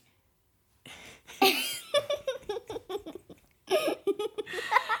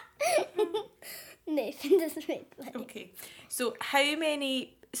 Nathan doesn't make light. Okay, so how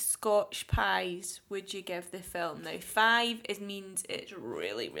many Scotch pies would you give the film? Now, 5 means it's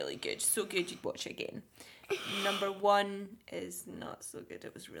really, really good. So good you'd watch it again. Number 1 is not so good.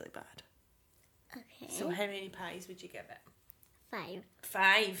 It was really bad. Okay. So how many pies would you give it? 5.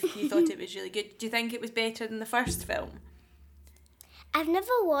 5. You thought it was really good. Do you think it was better than the first film? I've never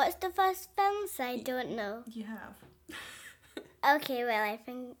watched the first film, so I don't know. You have. Okay, well, I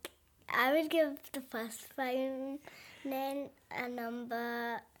think I would give the first film then a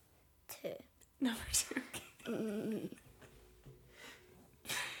number 2. Number 2. Okay.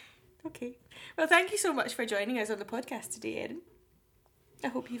 Okay. Well, thank you so much for joining us on the podcast today, Erin. I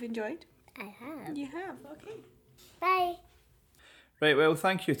hope you've enjoyed. I have. You have. Okay. Bye. Right, well,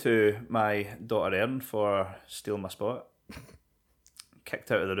 thank you to my daughter Erin for stealing my spot.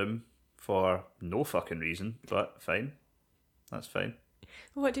 Kicked out of the room for no fucking reason, but fine. That's fine.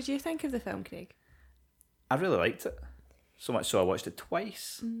 What did you think of the film, Craig? I really liked it. So much so I watched it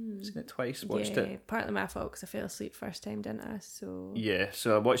twice. Seen it twice, watched it. Partly my fault because I fell asleep first time, didn't I? So Yeah,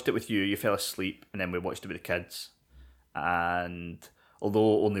 so I watched it with you fell asleep, and then we watched it with the kids. And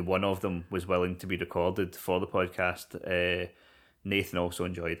although only one of them was willing to be recorded for the podcast, Nathan also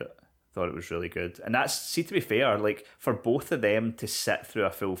enjoyed it. Thought it was really good. And that's, see, to be fair, like, for both of them to sit through a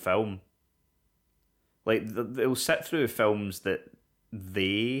full film, like, they'll sit through films that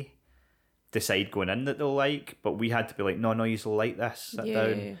they decide going in that they'll like, but we had to be like, no, you'll like this, sit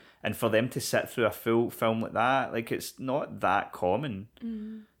down. And for them to sit through a full film like that, like, it's not that common.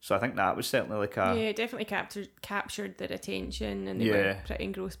 So I think that was certainly like a... Yeah, it definitely captured their attention, and they Yeah. were pretty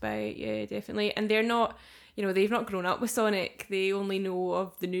engrossed by it. Yeah, definitely. And they're not, they've not grown up with Sonic. They only know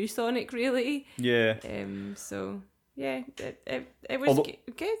of the new Sonic, really. Yeah. So yeah, it was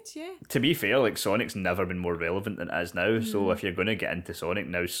good. Yeah. To be fair, like, Sonic's never been more relevant than it is now. So if you're going to get into Sonic,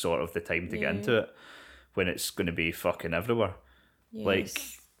 now's sort of the time to get into it, when it's going to be fucking everywhere. Yes. Like,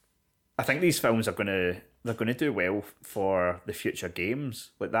 I think these films are they're going to do well for the future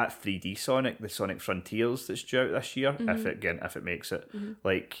games, like that 3D Sonic, the Sonic Frontiers that's due out this year. If it makes it,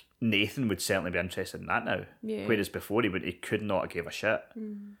 like, Nathan would certainly be interested in that now. Yeah. Whereas before he could not give a shit.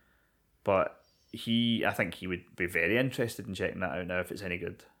 But I think he would be very interested in checking that out now if it's any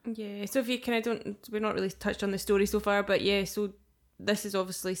good. Yeah, so if you kind of we're not really touched on the story so far, but yeah, so this is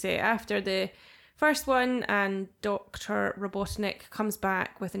obviously set after the first one, and Dr. Robotnik comes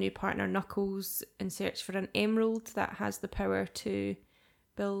back with a new partner, Knuckles, in search for an emerald that has the power to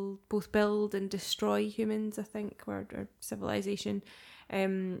build and destroy humans, I think, or civilization.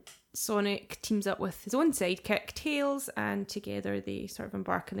 Sonic teams up with his own sidekick, Tails, and together they sort of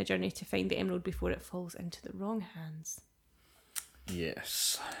embark on the journey to find the emerald before it falls into the wrong hands.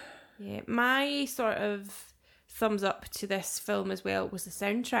 Yes. Yeah, my sort of thumbs up to this film as well was the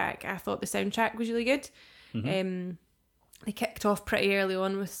soundtrack. I thought the soundtrack was really good. They kicked off pretty early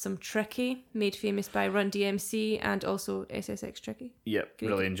on with some Tricky, made famous by Run DMC, and also SSX Tricky. Yep, Great.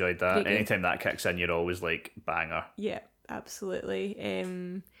 really enjoyed that. Great. Anytime that kicks in, you're always like, banger. Yeah,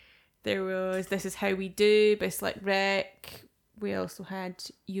 absolutely. There was This Is How We Do by Slick Rick. We also had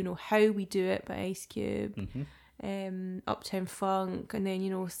You Know How We Do It by Ice Cube. Uptown Funk, and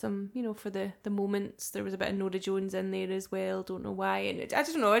then some for the moments there was a bit of Norah Jones in there as well. Don't know why, and I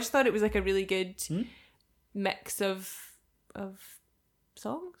don't know. I just thought it was like a really good mix of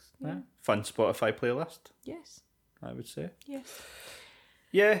songs. Yeah. Fun Spotify playlist, Yes. I would say. Yes.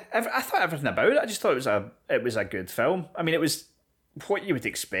 Yeah, I thought everything about it. I just thought it was a good film. I mean, it was what you would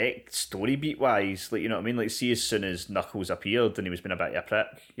expect story beat wise. Like, you know what I mean? Like, see, as soon as Knuckles appeared and he was being a bit of a prick,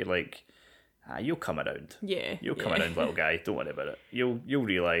 you're like, you'll come around. Yeah. You'll come around, little guy. Don't worry about it. You'll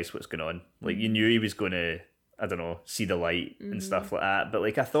realise what's going on. Like, you knew he was going to, I don't know, see the light and stuff like that. But,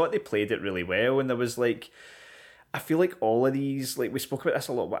 like, I thought they played it really well. And there was, like, I feel like all of these, like, we spoke about this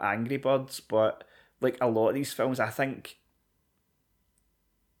a lot with Angry Birds, but, like, a lot of these films, I think,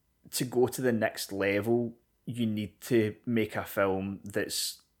 to go to the next level, you need to make a film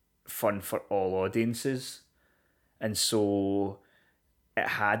that's fun for all audiences. And so it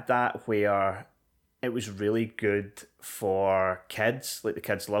had that where it was really good for kids, like the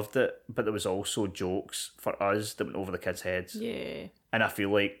kids loved it, but there was also jokes for us that went over the kids' heads. Yeah. And I feel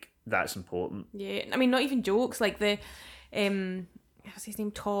like that's important. Yeah. I mean, not even jokes, like the what's his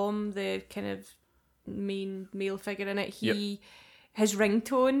name, Tom, the kind of main male figure in it, his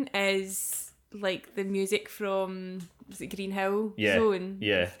ringtone is like the music from, was it Green Hill Zone?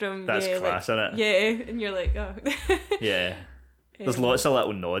 Yeah, from, that's class, isn't it? Yeah, and you're like, oh. Yeah. There's lots of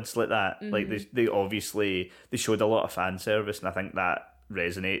little nods like that. Like they obviously they showed a lot of fan service, and I think that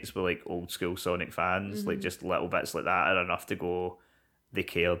resonates with like old school Sonic fans. Like just little bits like that are enough to go, they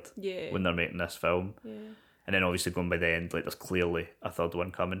cared when they're making this film. And then obviously going by the end, like there's clearly a third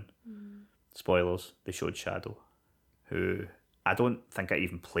one coming. Spoilers, they showed Shadow, who I don't think I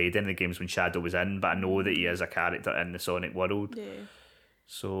even played any of the games when Shadow was in, but I know that he is a character in the Sonic world.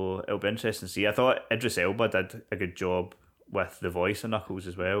 So it'll be interesting to see. I thought Idris Elba did a good job with the voice of Knuckles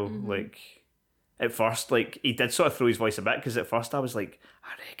as well. Like at first, like he did sort of throw his voice a bit, because at first I was like, I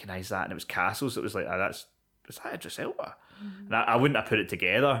recognise that, and it was Castles. It was like, was that Idris Elba? And I wouldn't have put it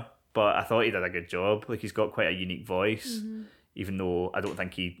together, but I thought he did a good job. Like he's got quite a unique voice, even though I don't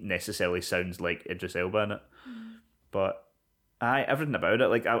think he necessarily sounds like Idris Elba in it. But everything about it,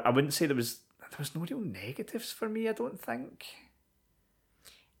 like I wouldn't say there was no real negatives for me, I don't think.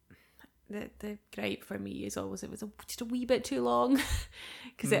 The gripe for me is always it was just a wee bit too long,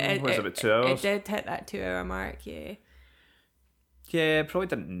 because it was about 2 hours. It did hit that 2 hour mark. Yeah, it probably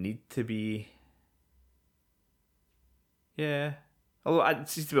didn't need to be. Yeah, although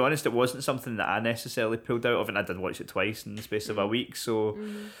to be honest, it wasn't something that I necessarily pulled out of, and I did watch it twice in the space of a week, so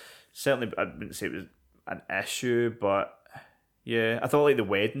certainly I wouldn't say it was an issue, but. Yeah, I thought like the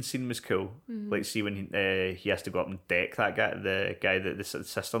wedding scene was cool. Like, see when he has to go up and deck the guy that the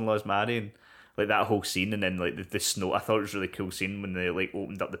sister-in-law is marrying. Like that whole scene, and then like the snow. I thought it was a really cool scene when they like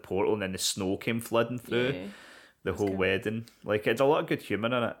opened up the portal and then the snow came flooding through the whole wedding. Like it's a lot of good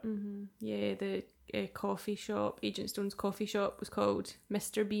humour in it. Yeah, the coffee shop, Agent Stone's coffee shop, was called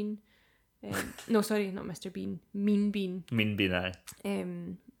Mr. Bean. No, sorry, not Mr. Bean. Mean Bean. Mean Bean, aye.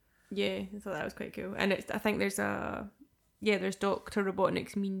 Yeah, I thought that was quite cool, and I think there's Dr.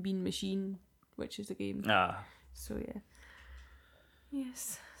 Robotnik's Mean Bean Machine, which is a game. So yeah.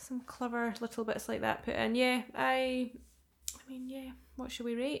 Yes, some clever little bits like that put in. Yeah, I mean, yeah, what should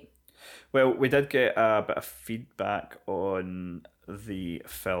we rate? Well, we did get a bit of feedback on the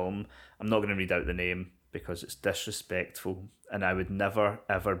film. I'm not going to read out the name because it's disrespectful, and I would never,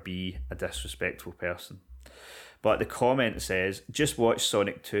 ever be a disrespectful person. But the comment says, just watch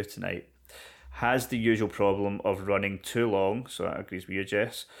Sonic 2 tonight. Has the usual problem of running too long, so that agrees with you,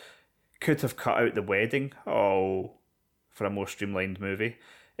 Jess. Could have cut out the wedding, for a more streamlined movie,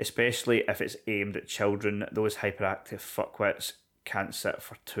 especially if it's aimed at children. Those hyperactive fuckwits can't sit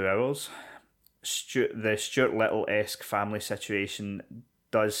for 2 hours. The Stuart Little-esque family situation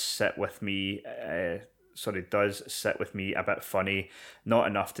does sit with me a bit funny, not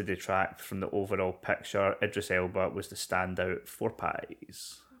enough to detract from the overall picture. Idris Elba was the standout. 4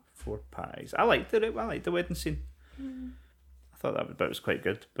 pies. I liked the wedding scene. I thought that bit was quite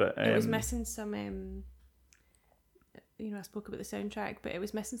good, but it was missing some. I spoke about the soundtrack, but it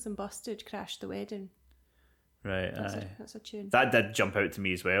was missing some Busted. Crash the Wedding. Right, that's a tune. That did jump out to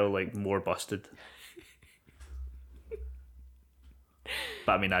me as well, like more Busted.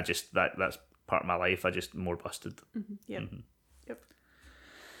 But I mean, that's part of my life. I just more Busted. Yep.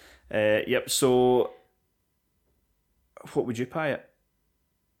 Yep. So, what would you pie it?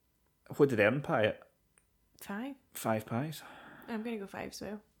 What did Erin pie it? 5. 5 pies. I'm going to go 5 as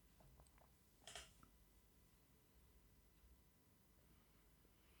well.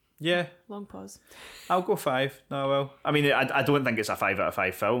 Yeah. Long pause. I'll go 5. No, well. I mean, I don't think it's a 5 out of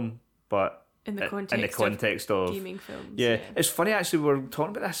 5 film, but in the context of gaming films. Yeah. It's funny, actually, we were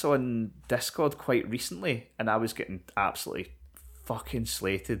talking about this on Discord quite recently, and I was getting absolutely fucking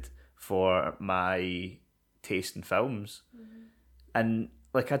slated for my taste in films. And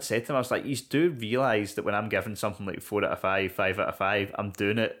like I'd said to him, I was like, you do realise that when I'm giving something like 4 out of 5, 5 out of 5, I'm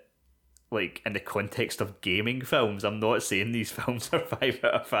doing it like in the context of gaming films. I'm not saying these films are 5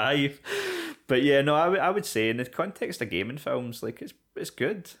 out of 5. But yeah, no, I would say in the context of gaming films, like it's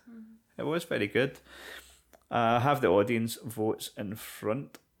good. It was very good. I have the audience votes in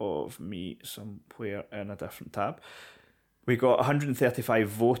front of me somewhere in a different tab. We got 135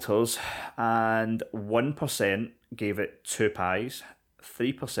 voters, and 1% gave it 2 pies.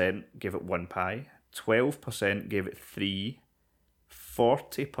 3% gave it 1 pie, 12% gave it 3,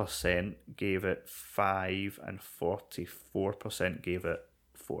 40% gave it 5, and 44% gave it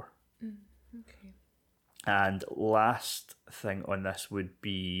 4. Okay. And last thing on this would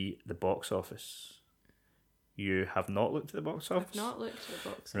be the box office. You have not looked at the box office? I've not looked at the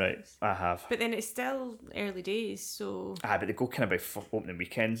box office. Right, I have. But then it's still early days, so... But they go kind of by opening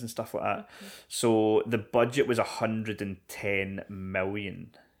weekends and stuff like that. Okay. So the budget was 110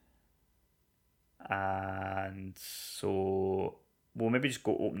 million. And so... We'll maybe just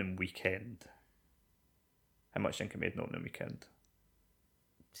go opening weekend. How much do you think it made in opening weekend?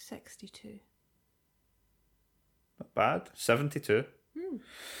 62. Not bad. 72.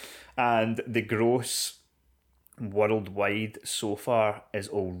 And the gross worldwide so far is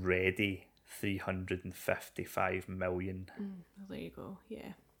already 355 million. Well, there you go.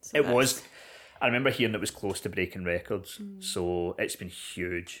 Yeah. So It that's- was. I remember hearing it was close to breaking records, so it's been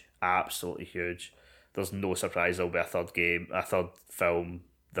huge, absolutely huge. There's no surprise there'll be a third film.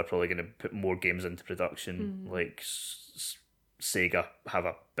 They're probably going to put more games into production. Like Sega have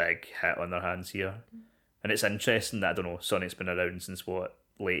a big hit on their hands here, and it's interesting that I don't know. Sonic's been around since what,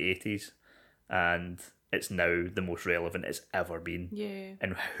 late 80s, and it's now the most relevant it's ever been. Yeah.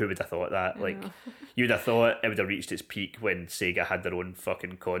 And who would have thought that? I Like, know. you'd have thought it would have reached its peak when Sega had their own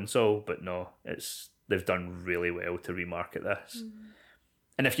fucking console, but no, they've done really well to remarket this.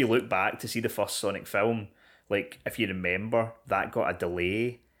 And if you look back to see the first Sonic film, like, if you remember, that got a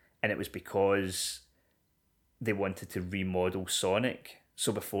delay, and it was because they wanted to remodel Sonic.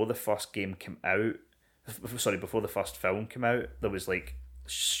 So before the first game came out, before the first film came out, there was like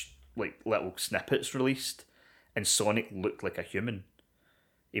little snippets released, and Sonic looked like a human.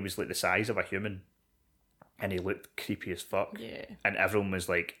 He was like the size of a human, and he looked creepy as fuck. Yeah. And everyone was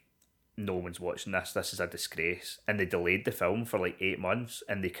like, no one's watching this, this is a disgrace. And they delayed the film for like 8 months,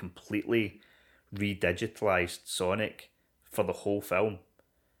 and they completely redigitalized Sonic for the whole film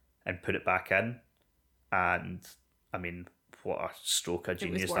and put it back in. And I mean, what a stroke of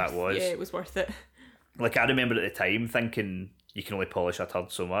genius that was. Yeah, it was worth it. Like, I remember at the time thinking, you can only polish a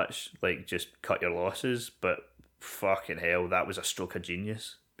turd so much, like, just cut your losses. But fucking hell, that was a stroke of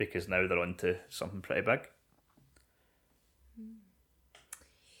genius, because now they're on to something pretty big.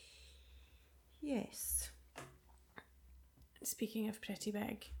 Yes. Speaking of pretty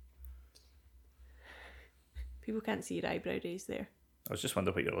big, people can't see your eyebrow raise there. I was just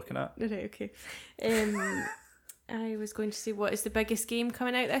wondering what you're looking at. Right, okay. I was going to say, what is the biggest game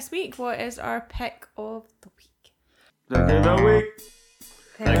coming out this week? What is our pick of the week? Pick of the week.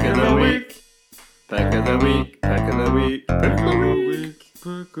 Pick of the week. Pick of the week. Pick of the week. Pick of the week.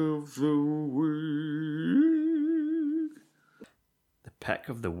 Pick of the week. The pick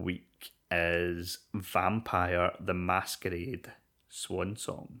of the week is Vampire the Masquerade Swan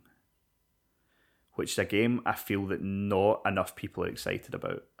Song, which is a game I feel that not enough people are excited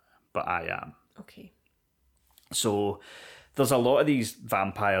about, but I am. Okay. So there's a lot of these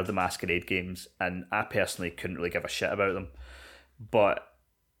Vampire the Masquerade games, and I personally couldn't really give a shit about them. But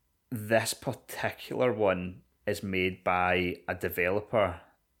this particular one is made by a developer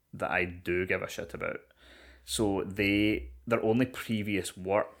that I do give a shit about. So their only previous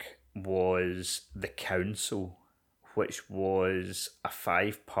work was The Council, which was a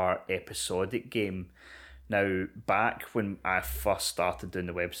 5-part episodic game. Now, back when I first started doing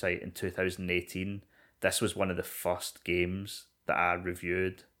the website in 2018, this was one of the first games that I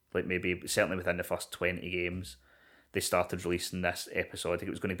reviewed, like maybe certainly within the first 20 games. They started releasing this episodic.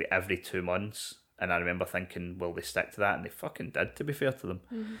 It was going to be every 2 months, and I remember thinking, will they stick to that? And they fucking did, to be fair to them.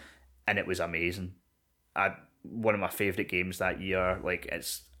 Mm-hmm. And it was amazing. One of my favourite games that year. Like,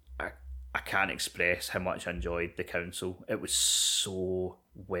 I can't express how much I enjoyed The Council. It was so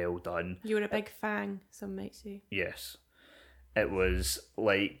well done. You were a big fan, some might say. Yes. It was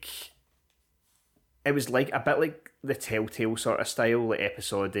like a bit like the Telltale sort of style, like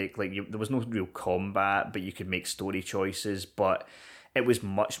episodic. Like, there was no real combat, but you could make story choices. But it was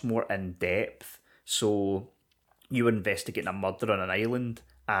much more in depth. So you were investigating a murder on an island,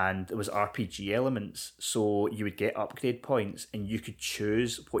 and there was RPG elements. So you would get upgrade points, and you could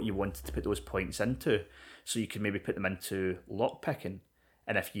choose what you wanted to put those points into. So you could maybe put them into lockpicking,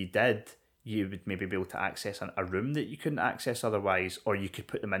 and if you did, you would maybe be able to access a room that you couldn't access otherwise, or you could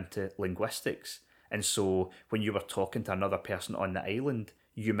put them into linguistics. And so when you were talking to another person on the island,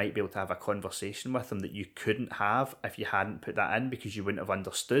 you might be able to have a conversation with them that you couldn't have if you hadn't put that in, because you wouldn't have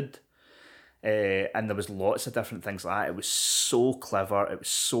understood. And there was lots of different things like that. It was so clever. It was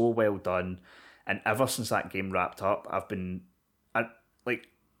so well done. And ever since that game wrapped up,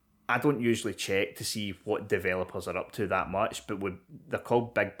 I don't usually check to see what developers are up to that much, but they're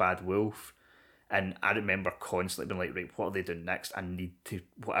called Big Bad Wolf. And I remember constantly being like, right, what are they doing next? I need to,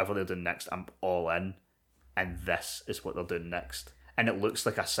 whatever they're doing next, I'm all in. And this is what they're doing next. And it looks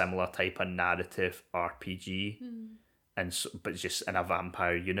like a similar type of narrative RPG, but just in a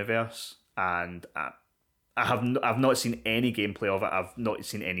vampire universe. And I've not seen any gameplay of it. I've not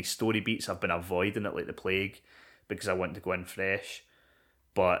seen any story beats. I've been avoiding it like the plague because I want to go in fresh.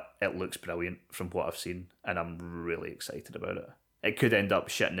 But it looks brilliant from what I've seen, and I'm really excited about it. It could end up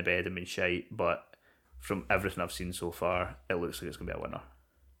shitting the bed and being shite, but from everything I've seen so far, it looks like it's going to be a winner.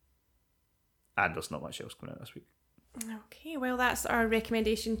 And there's not much else coming out this week. Okay, well, that's our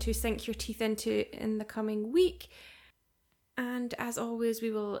recommendation to sink your teeth into in the coming week. And as always,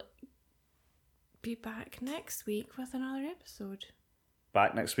 we will be back next week with another episode.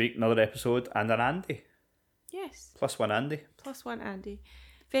 Back next week, another episode, and an Andy. Yes. +1 Andy. +1 Andy.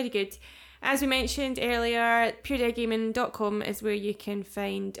 Very good. As we mentioned earlier, puredeadgaming.com is where you can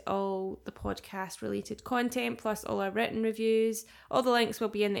find all the podcast related content, plus all our written reviews. All the links will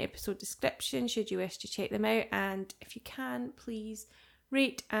be in the episode description should you wish to check them out. And if you can, please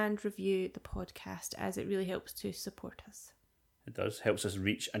rate and review the podcast, as it really helps to support us. It does. Helps us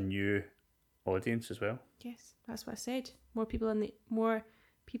reach a new audience as well. Yes, that's what I said. More people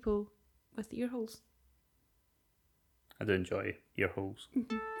with ear holes. I do enjoy ear holes.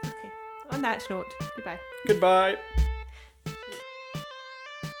 Okay. On that note, goodbye. Goodbye.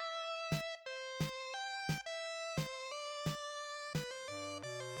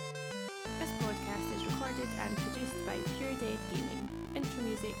 This podcast is recorded and produced by Pure Dead Gaming. Intro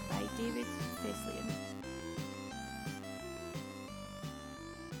music by David Theslian.